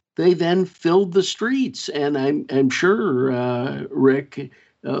 they then filled the streets, and I'm sure, Rick,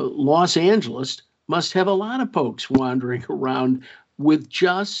 Los Angeles must have a lot of folks wandering around with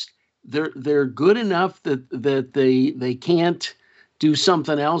just they're good enough that they can't do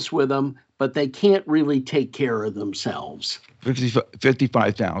something else with them, but they can't really take care of themselves.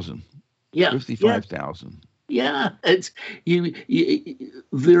 55,000. Yeah, 55,000. Yeah, it's you.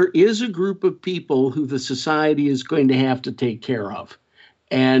 There is a group of people who the society is going to have to take care of,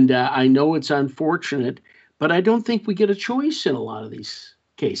 and I know it's unfortunate, but I don't think we get a choice in a lot of these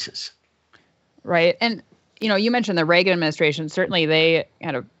cases. Right, and you mentioned the Reagan administration. Certainly, they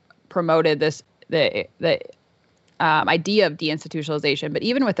kind of promoted the idea of deinstitutionalization. But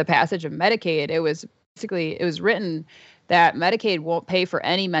even with the passage of Medicaid, it was written that Medicaid won't pay for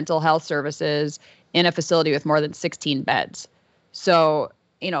any mental health services in a facility with more than 16 beds. So,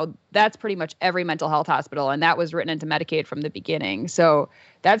 that's pretty much every mental health hospital, and that was written into Medicaid from the beginning. So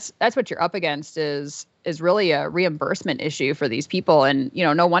that's what you're up against is really a reimbursement issue for these people. And,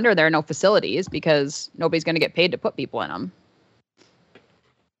 no wonder there are no facilities because nobody's going to get paid to put people in them.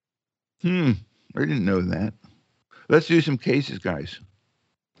 I didn't know that. Let's do some cases, guys.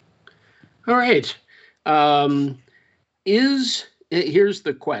 All right. Here's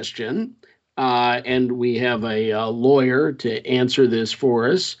the question, and we have a lawyer to answer this for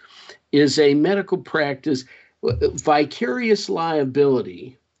us. Is a medical practice vicarious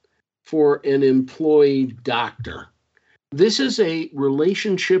liability for an employee doctor? This is a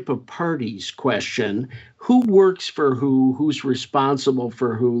relationship of parties question. Who works for who? Who's responsible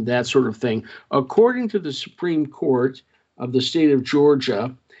for who? That sort of thing. According to the Supreme Court of the state of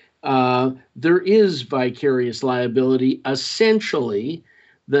Georgia, there is vicarious liability. Essentially,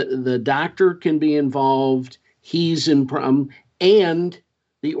 the doctor can be involved. He's in and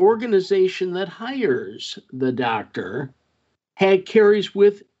the organization that hires the doctor carries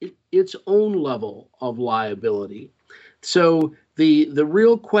with its own level of liability. So the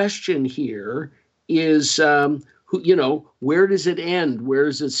real question here is, where does it end? Where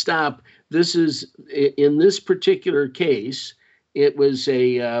does it stop? This is in this particular case. It was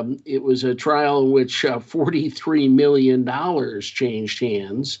a trial in which $43 million changed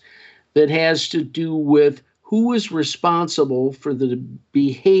hands. That has to do with who is responsible for the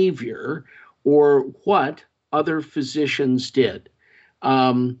behavior or what other physicians did.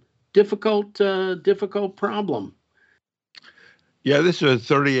 Difficult problem. Yeah, this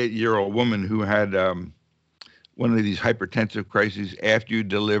is a 38-year-old woman who had one of these hypertensive crises after you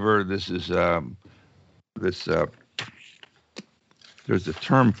deliver. This is there's a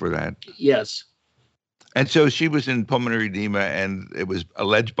term for that. Yes. And so she was in pulmonary edema, and it was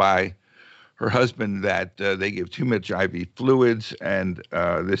alleged by her husband that they gave too much IV fluids, and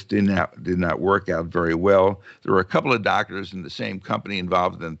this did not work out very well. There were a couple of doctors in the same company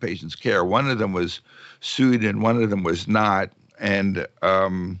involved in the patient's care. One of them was sued, and one of them was not. And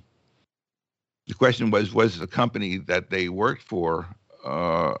the question was the company that they worked for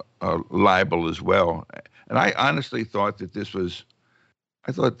liable as well? And I honestly thought that this was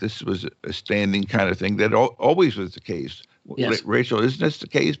a standing kind of thing. That always was the case. Yes. Rachel, isn't this the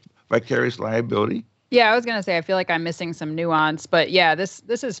case? Vicarious liability? Yeah, I was going to say, I feel like I'm missing some nuance, but yeah, this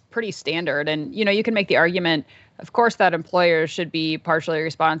is pretty standard. And, you can make the argument, of course, that employers should be partially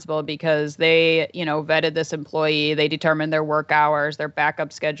responsible because they, vetted this employee, they determined their work hours, their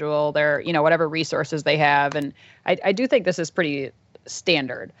backup schedule, their, whatever resources they have. And I do think this is pretty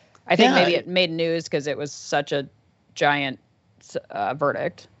standard. I think maybe it made news because it was such a giant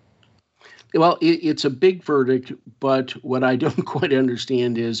verdict. Well, it's a big verdict, but what I don't quite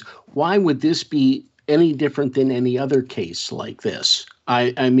understand is why would this be any different than any other case like this?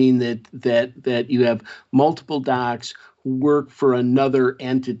 I mean that you have multiple docs who work for another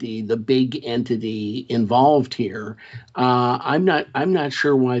entity, the big entity involved here. I'm not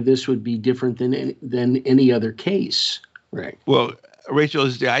sure why this would be different than any other case. Right. Well, Rachel,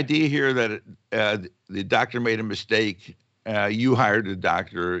 is the idea here that the doctor made a mistake? You hired a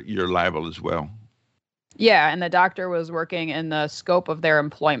doctor, you're liable as well. Yeah, and the doctor was working in the scope of their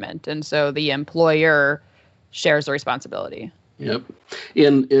employment, and so the employer shares the responsibility. Yep.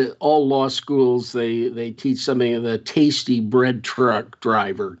 In all law schools, they teach something of the tasty bread truck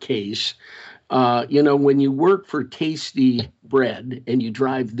driver case. When you work for Tasty Bread and you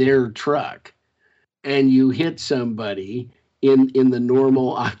drive their truck and you hit somebody in the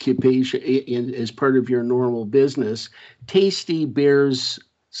normal occupation, as part of your normal business, Tasty bears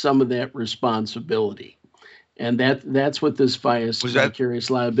some of that responsibility. And that's what this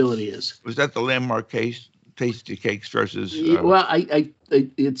vicarious liability is. Was that the landmark case, Tasty Cakes versus? Well,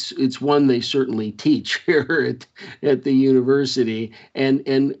 it's one they certainly teach here at the university, and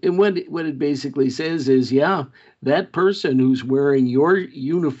what it basically says is, that person who's wearing your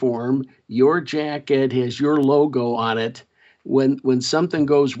uniform, your jacket has your logo on it. When something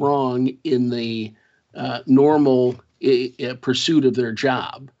goes wrong in the normal pursuit of their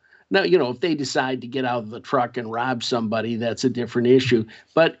job. Now, if they decide to get out of the truck and rob somebody, that's a different issue.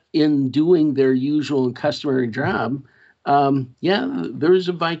 But in doing their usual and customary job, there's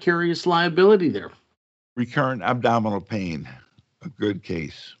a vicarious liability there. Recurrent abdominal pain, a good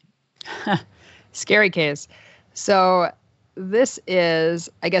case. Scary case. So this is,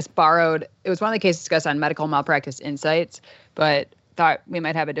 I guess, borrowed. It was one of the cases discussed on Medical Malpractice Insights, but thought we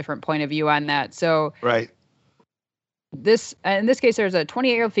might have a different point of view on that. So right. In this case, there's a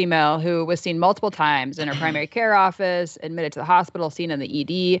 28-year-old female who was seen multiple times in her primary care office, admitted to the hospital, seen in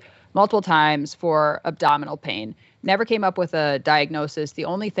the ED multiple times for abdominal pain. Never came up with a diagnosis. The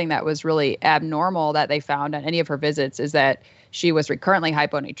only thing that was really abnormal that they found on any of her visits is that she was recurrently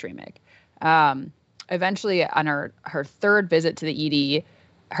hyponatremic. Eventually, on her third visit to the ED,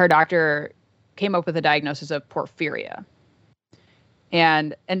 her doctor came up with a diagnosis of porphyria.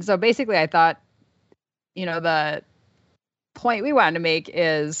 And so basically I thought, the point we wanted to make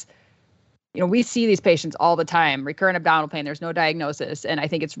is, we see these patients all the time, recurrent abdominal pain, there's no diagnosis. And I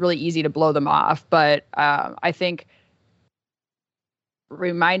think it's really easy to blow them off. But I think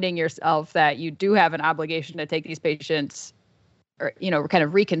reminding yourself that you do have an obligation to take these patients or, kind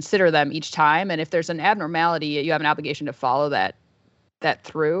of reconsider them each time. And if there's an abnormality, you have an obligation to follow that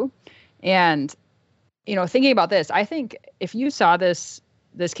through. And, thinking about this, I think if you saw this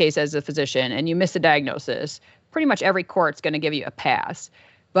case as a physician and you missed a diagnosis, pretty much every court's going to give you a pass.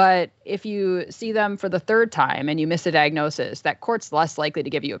 But if you see them for the third time and you miss a diagnosis, that court's less likely to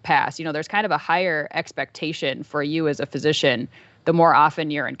give you a pass. There's kind of a higher expectation for you as a physician the more often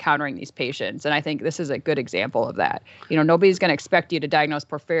you're encountering these patients. And I think this is a good example of that. Nobody's going to expect you to diagnose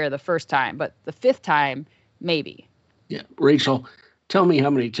porphyria the first time, but the fifth time, maybe. Yeah. Rachel, tell me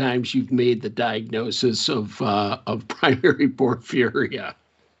how many times you've made the diagnosis of primary porphyria.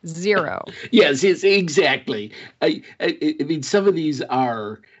 0. Yes, exactly. I mean, some of these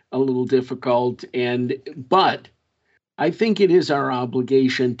are a little difficult, but I think it is our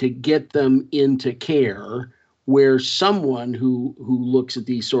obligation to get them into care where someone who looks at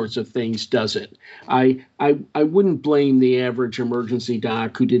these sorts of things does it. I wouldn't blame the average emergency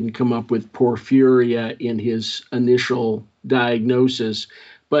doc who didn't come up with porphyria in his initial diagnosis,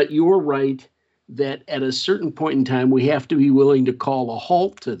 but you're right that at a certain point in time, we have to be willing to call a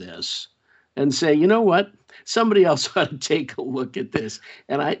halt to this and say, you know what, somebody else ought to take a look at this.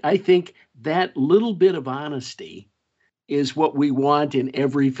 And I think that little bit of honesty is what we want in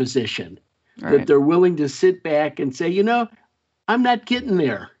every physician, right? That they're willing to sit back and say, I'm not getting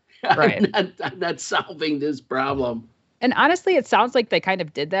there. Right. I'm not solving this problem. And honestly, it sounds like they kind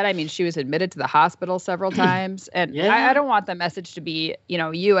of did that. I mean, she was admitted to the hospital several times. And yeah. I don't want the message to be,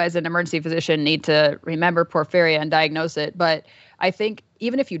 you as an emergency physician need to remember porphyria and diagnose it. But I think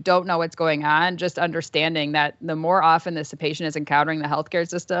even if you don't know what's going on, just understanding that the more often this patient is encountering the healthcare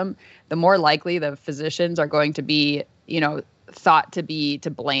system, the more likely the physicians are going to be, thought to be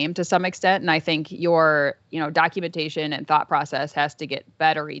to blame to some extent. And I think your, documentation and thought process has to get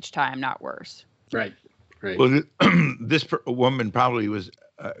better each time, not worse. Right. Right. Well, this woman probably was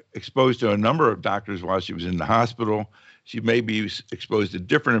exposed to a number of doctors while she was in the hospital. She may be exposed to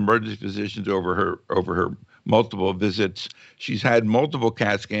different emergency physicians over her multiple visits. She's had multiple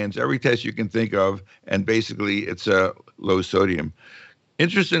CAT scans, every test you can think of, and basically it's low sodium.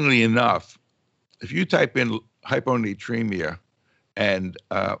 Interestingly enough, if you type in hyponatremia and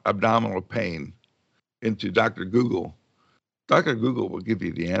abdominal pain into Dr. Google will give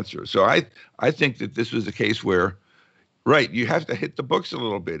you the answer. So I think that this was a case where, right, you have to hit the books a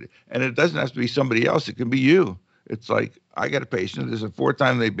little bit. And it doesn't have to be somebody else. It can be you. It's like, I got a patient. This is the fourth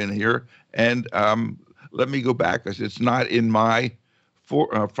time they've been here. And let me go back because it's not in my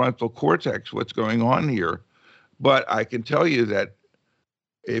frontal cortex what's going on here. But I can tell you that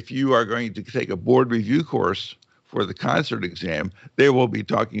if you are going to take a board review course for the concert exam, they will be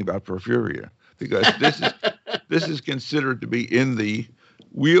talking about porphyria because this is considered to be in the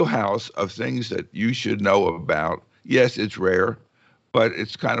wheelhouse of things that you should know about. Yes, it's rare, but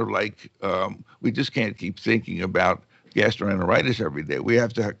it's kind of like we just can't keep thinking about gastroenteritis every day. We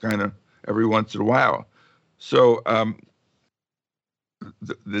have to kind of every once in a while. So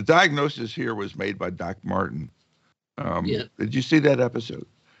the diagnosis here was made by Doc Martin. Did you see that episode?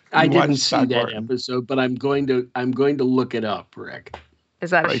 I didn't see that episode, but I'm going to look it up, Rick. Is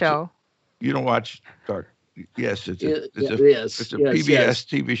that a show? You don't watch Doc? Yes, it's a PBS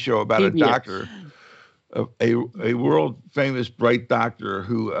TV show about a doctor, a world famous bright doctor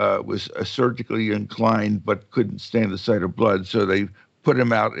who was surgically inclined but couldn't stand the sight of blood. So they put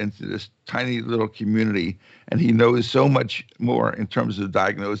him out into this tiny little community, and he knows so much more in terms of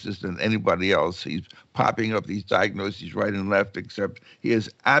diagnosis than anybody else. He's popping up these diagnoses right and left, except he has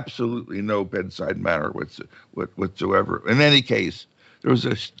absolutely no bedside manner whatsoever. In any case, there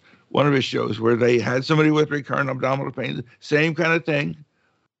was one of his shows where they had somebody with recurrent abdominal pain, same kind of thing,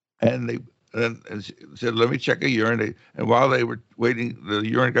 and they said, "Let me check a urine." And while they were waiting, the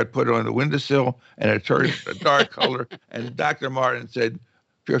urine got put on the windowsill, and it turned a dark color. And Dr. Martin said,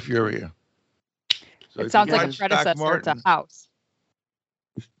 "Porphyria." So it sounds like a predecessor to House.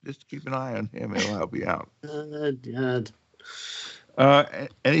 Just keep an eye on him; he'll help you out. God.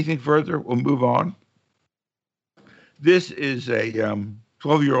 Anything further? We'll move on. This is a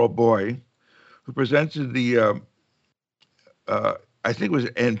 12-year-old boy who presented the, I think it was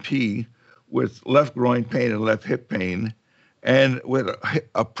NP, with left groin pain and left hip pain, and with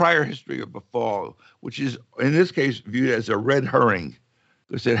a prior history of a fall, which is, in this case, viewed as a red herring.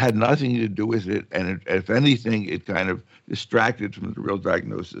 because it had nothing to do with it, and if anything, it kind of distracted from the real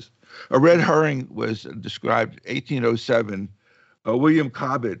diagnosis. A red herring was described 1807. William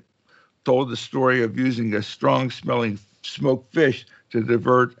Cobbett told the story of using a strong-smelling smoked fish to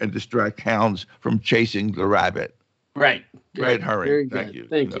divert and distract hounds from chasing the rabbit. Right. Red herring. Very Thank good. you.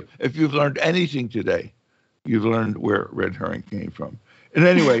 Thank you. If you've learned anything today, you've learned where red herring came from. And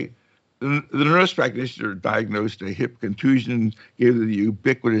anyway, the nurse practitioner diagnosed a hip contusion, gave the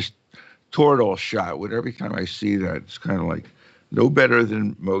ubiquitous Toradol shot. But every time I see that, it's kind of like no better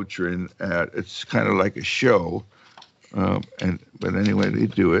than Motrin. It's kind of like a show. But anyway, they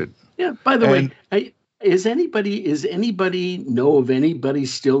do it. Yeah. By the way, is anybody know of anybody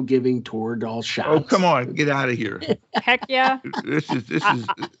still giving Toradol shots? Oh, come on, get out of here! Heck yeah! This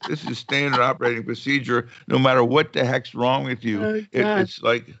is standard operating procedure. No matter what the heck's wrong with you, it's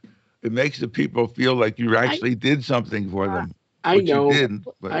like it makes the people feel like you actually did something for them. I know. You didn't,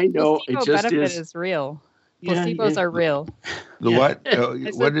 but I know. Placebo it just benefit is real. Placebos are real. The what?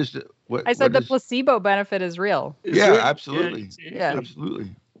 What is the? What, I said the placebo benefit is real. Absolutely. Yeah.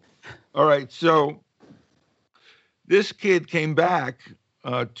 Absolutely. All right. So this kid came back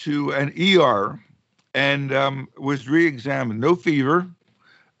to an ER and was re-examined. No fever,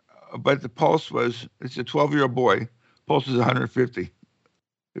 but the pulse it's a 12-year-old boy. Pulse was 150.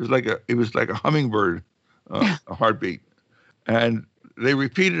 It was like a hummingbird, a heartbeat. And they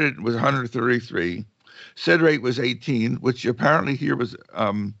repeated it with 133. Sed rate was 18, which apparently here was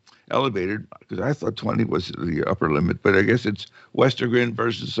elevated, because I thought 20 was the upper limit, but I guess it's Westergren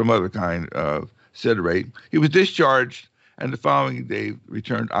versus some other kind of sed rate. He was discharged, and the following day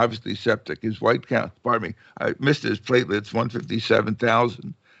returned obviously septic. His white count, I missed his platelets,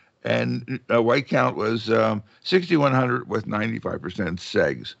 157,000, and white count was 6,100 with 95%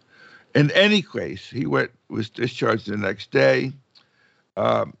 segs. In any case, he was discharged the next day.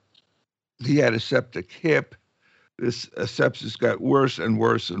 He had a septic hip. This sepsis got worse and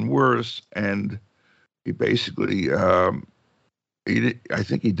worse and worse, and he basically, I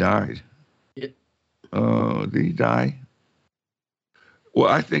think he died. Yeah. Did he die? Well,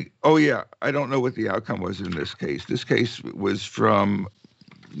 I don't know what the outcome was in this case. This case was from,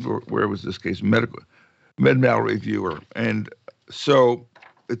 where was this case? Med-Mal Reviewer. And so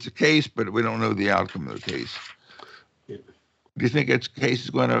it's a case, but we don't know the outcome of the case. Yeah. Do you think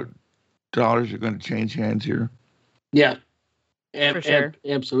dollars are going to change hands here? Yeah, for sure.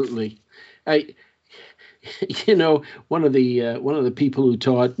 Absolutely. One of the people who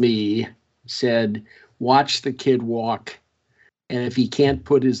taught me said, "Watch the kid walk, and if he can't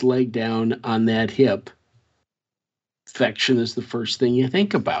put his leg down on that hip, infection is the first thing you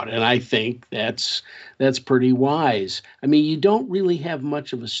think about." And I think that's pretty wise. I mean, you don't really have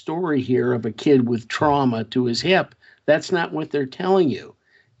much of a story here of a kid with trauma to his hip. That's not what they're telling you.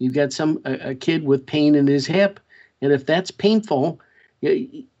 You've got a kid with pain in his hip. And if that's painful,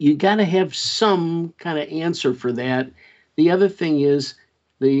 you got to have some kind of answer for that. The other thing is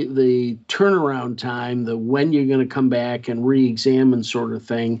the turnaround time, the when you're going to come back and re-examine sort of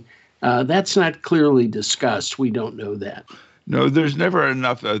thing. That's not clearly discussed. We don't know that. No, there's never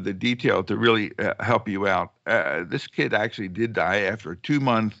enough of the detail to really help you out. This kid actually did die after a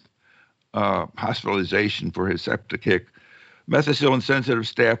 2-month hospitalization for his septic hip. Methicillin-sensitive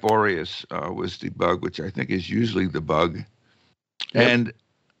Staph aureus was the bug, which I think is usually the bug. Yep. And,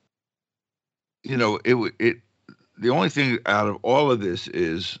 the only thing out of all of this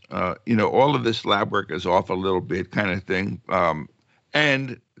is, all of this lab work is off a little bit kind of thing.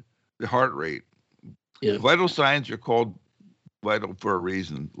 And the heart rate. Yeah. Vital signs are called vital for a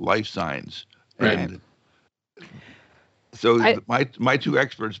reason, life signs. Right. And so my two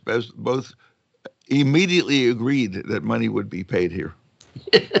experts both immediately agreed that money would be paid here.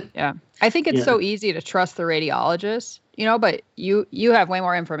 Yeah. I think it's so easy to trust the radiologist, but you have way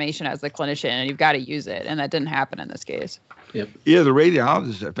more information as the clinician and you've got to use it. And that didn't happen in this case. Yep. Yeah. The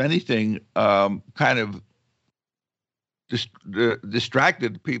radiologist, if anything, kind of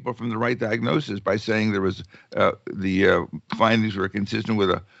distracted people from the right diagnosis by saying there was the findings were consistent with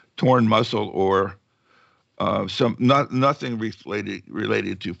a torn muscle or nothing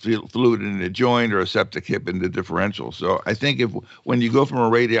related to fluid in the joint or a septic hip in the differential. So I think when you go from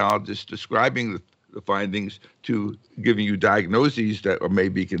a radiologist describing the findings to giving you diagnoses that may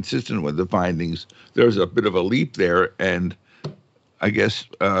be consistent with the findings, there's a bit of a leap there. And I guess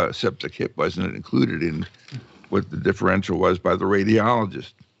septic hip wasn't included in what the differential was by the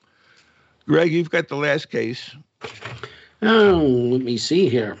radiologist. Greg, you've got the last case. Oh, let me see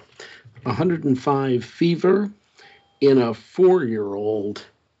here. 105 fever in a 4-year-old.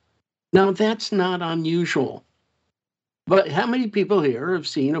 Now, that's not unusual. But how many people here have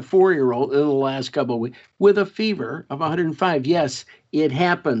seen a 4-year-old in the last couple of weeks with a fever of 105? Yes, it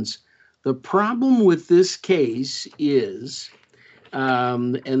happens. The problem with this case is,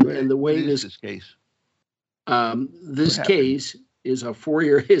 and the way this case, this case is a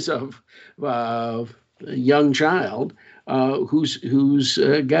 4-year is of a young child who's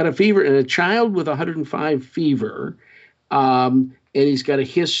got a fever, and a child with 105 fever, and he's got a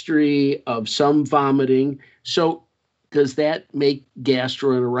history of some vomiting. So does that make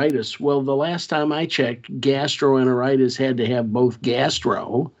gastroenteritis? Well, the last time I checked, gastroenteritis had to have both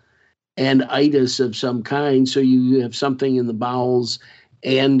gastro and itis of some kind. So you have something in the bowels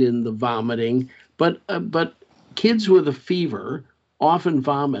and in the vomiting. But kids with a fever often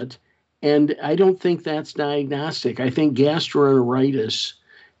vomit, and I don't think that's diagnostic. I think gastroenteritis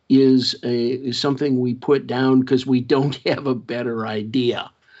is something we put down because we don't have a better idea.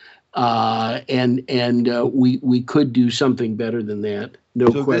 And we could do something better than that.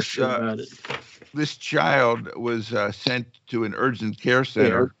 No question about it. This child was sent to an urgent care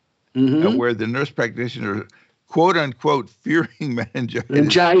center where the nurse practitioner, quote unquote, fearing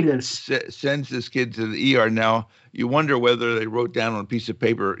meningitis, sends this kid to the ER. Now, you wonder whether they wrote down on a piece of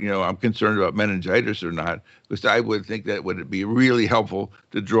paper, I'm concerned about meningitis or not, because I would think that would be really helpful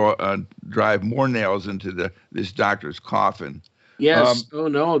to drive more nails into this doctor's coffin. Yes.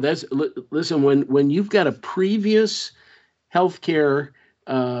 No. Listen. When you've got a previous healthcare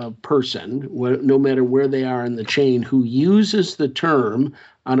person, no matter where they are in the chain, who uses the term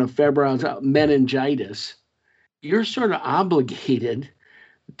on a febrile meningitis, you're sort of obligated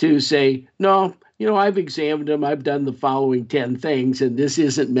to say, no, I've examined them. I've done the following 10 things, and this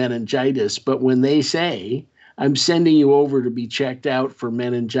isn't meningitis. But when they say, I'm sending you over to be checked out for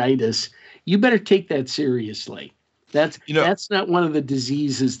meningitis, you better take that seriously. That's not one of the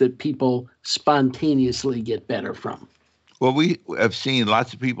diseases that people spontaneously get better from. Well, we have seen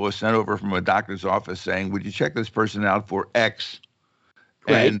lots of people are sent over from a doctor's office saying, would you check this person out for X?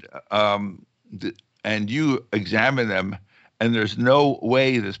 Right. And you examine them, and there's no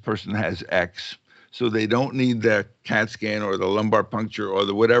way this person has X. So they don't need the CAT scan or the lumbar puncture or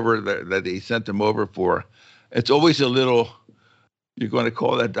the whatever that they sent them over for. It's always a little... You're going to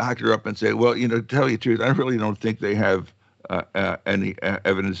call that doctor up and say, well, to tell you the truth, I really don't think they have any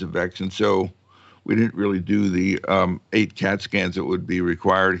evidence of X. And so we didn't really do the 8 CAT scans that would be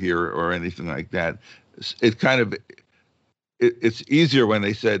required here or anything like that. It's easier when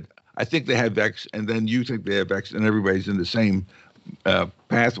they said, I think they have X, and then you think they have X, and everybody's in the same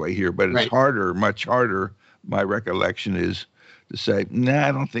pathway here. But it's harder, much harder, my recollection is, to say, nah,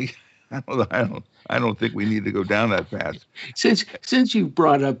 I don't think we need to go down that path. Since you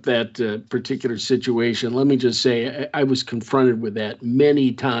brought up that particular situation, let me just say I was confronted with that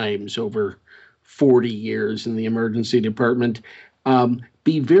many times over 40 years in the emergency department.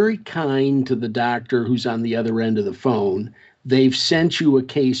 Be very kind to the doctor who's on the other end of the phone. They've sent you a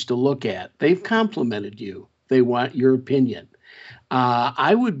case to look at. They've complimented you. They want your opinion.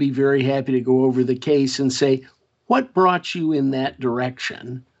 I would be very happy to go over the case and say, what brought you in that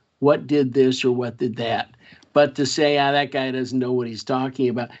direction? What did this or what did that? But to say, that guy doesn't know what he's talking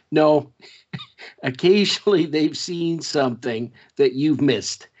about. No, occasionally they've seen something that you've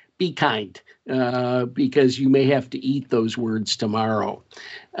missed. Be kind, because you may have to eat those words tomorrow.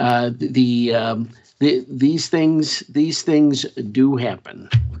 These things do happen.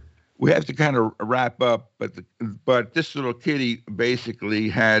 We have to kind of wrap up, but this little kitty basically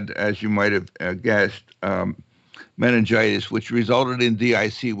had, as you might have guessed, meningitis, which resulted in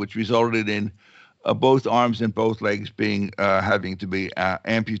DIC, which resulted in both arms and both legs being having to be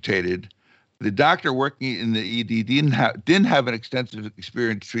amputated. The doctor working in the ED didn't have an extensive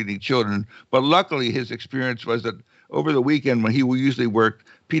experience treating children, but luckily his experience was that over the weekend when he usually worked,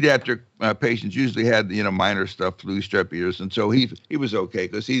 pediatric patients usually had minor stuff, flu, strep ears, and so he was okay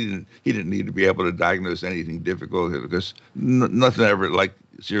because he didn't need to be able to diagnose anything difficult because nothing ever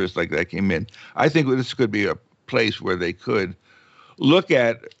serious like that came in. I think this could be a place where they could look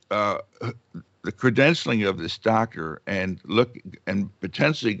at the credentialing of this doctor and look and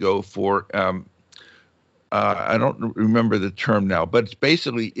potentially go for I don't remember the term now, but it's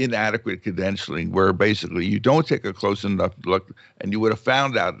basically inadequate credentialing, where basically you don't take a close enough look, and you would have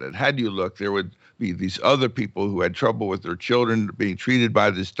found out that had you looked, there would be these other people who had trouble with their children being treated by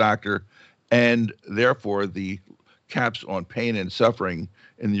this doctor, and therefore the caps on pain and suffering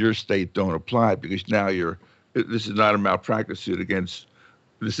in your state don't apply, because now this is not a malpractice suit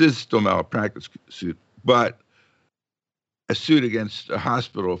this is still a malpractice suit, but a suit against a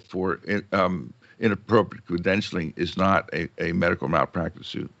hospital for inappropriate credentialing is not a medical malpractice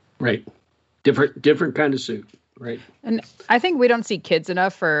suit. Right. Different kind of suit. Right. And I think we don't see kids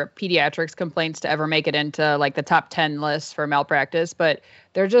enough for pediatrics complaints to ever make it into like the top 10 lists for malpractice, but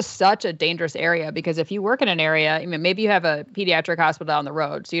they're just such a dangerous area because if you work in an area, I mean, maybe you have a pediatric hospital down the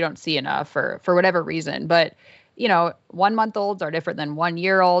road, so you don't see enough for whatever reason, but 1-month-olds are different than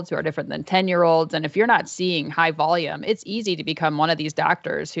 1-year-olds who are different than 10-year-olds. And if you're not seeing high volume, it's easy to become one of these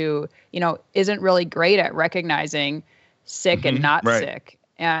doctors who, isn't really great at recognizing sick and not sick.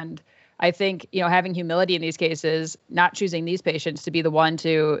 And I think, having humility in these cases, not choosing these patients to be the one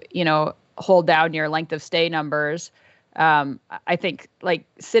to, hold down your length of stay numbers. I think like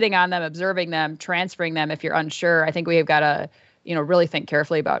sitting on them, observing them, transferring them if you're unsure, I think we have got to, really think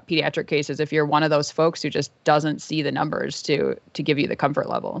carefully about pediatric cases if you're one of those folks who just doesn't see the numbers to give you the comfort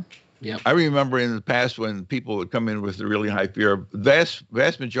level. Yeah, I remember in the past when people would come in with a really high fever, vast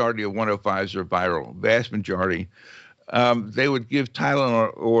majority of 105s are viral, vast majority. They would give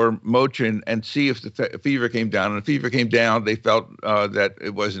Tylenol or Motrin and see if the fever came down. And if the fever came down, they felt that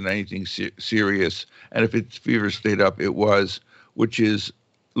it wasn't anything serious. And if its fever stayed up, it was, which is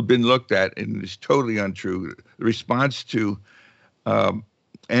been looked at and is totally untrue. The response to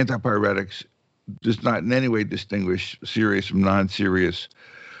antipyretics does not in any way distinguish serious from non-serious.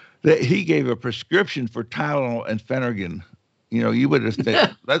 He gave a prescription for Tylenol and Phenergan. You would have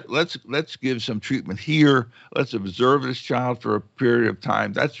said, let's give some treatment here. Let's observe this child for a period of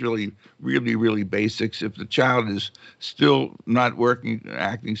time. That's really, really, really basics. If the child is still not working,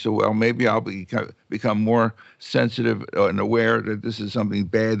 acting so well, maybe I'll become more sensitive and aware that this is something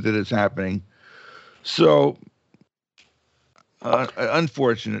bad that is happening. So,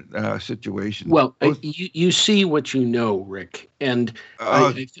 unfortunate situation. Well, you see what you know, Rick, and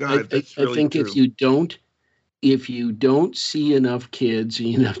I think true. If you don't see enough kids,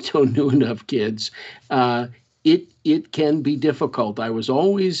 don't know enough kids, it can be difficult. I was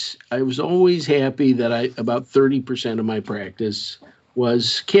always happy that about 30% of my practice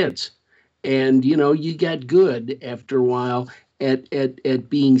was kids, and you got good after a while at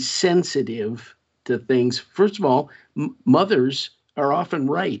being sensitive to things. First of all, mothers are often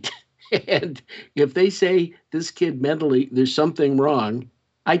right. And if they say this kid mentally, there's something wrong,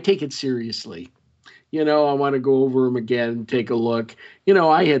 I take it seriously. I want to go over them again and take a look.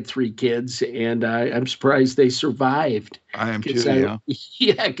 I had 3 kids, and I'm surprised they survived. I am too, yeah.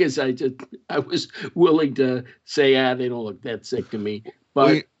 Yeah, because I was willing to say, they don't look that sick to me.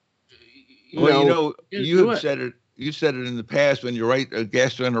 But, you have said it. You said it in the past when you write a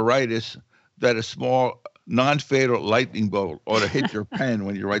gastroenteritis that a small non-fatal lightning bolt ought to hit your pen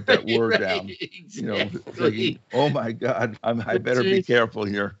when you write that word down. Exactly. Thinking, oh my God, I better be careful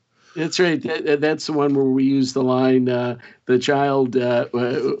here. That's right. That's the one where we use the line, the child,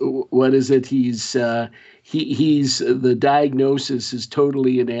 what is it? He's the diagnosis is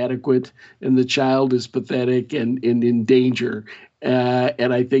totally inadequate and the child is pathetic and in danger.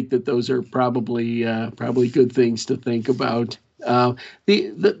 And I think that those are probably good things to think about.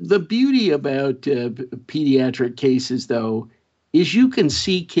 The beauty about pediatric cases, though, is you can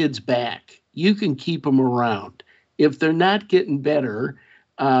see kids back. You can keep them around. If they're not getting better,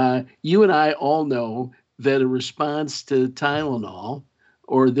 you and I all know that a response to Tylenol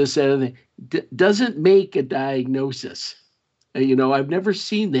or this doesn't make a diagnosis. I've never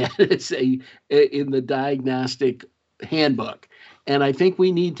seen that in the diagnostic handbook. And I think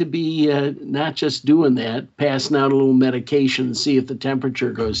we need to be not just doing that, passing out a little medication, see if the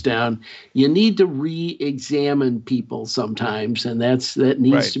temperature goes down. You need to re-examine people sometimes, and that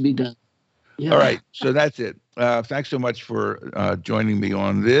needs to be done. Yeah. All right, so that's it. Thanks so much for joining me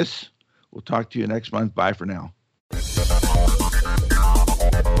on this. We'll talk to you next month. Bye for now.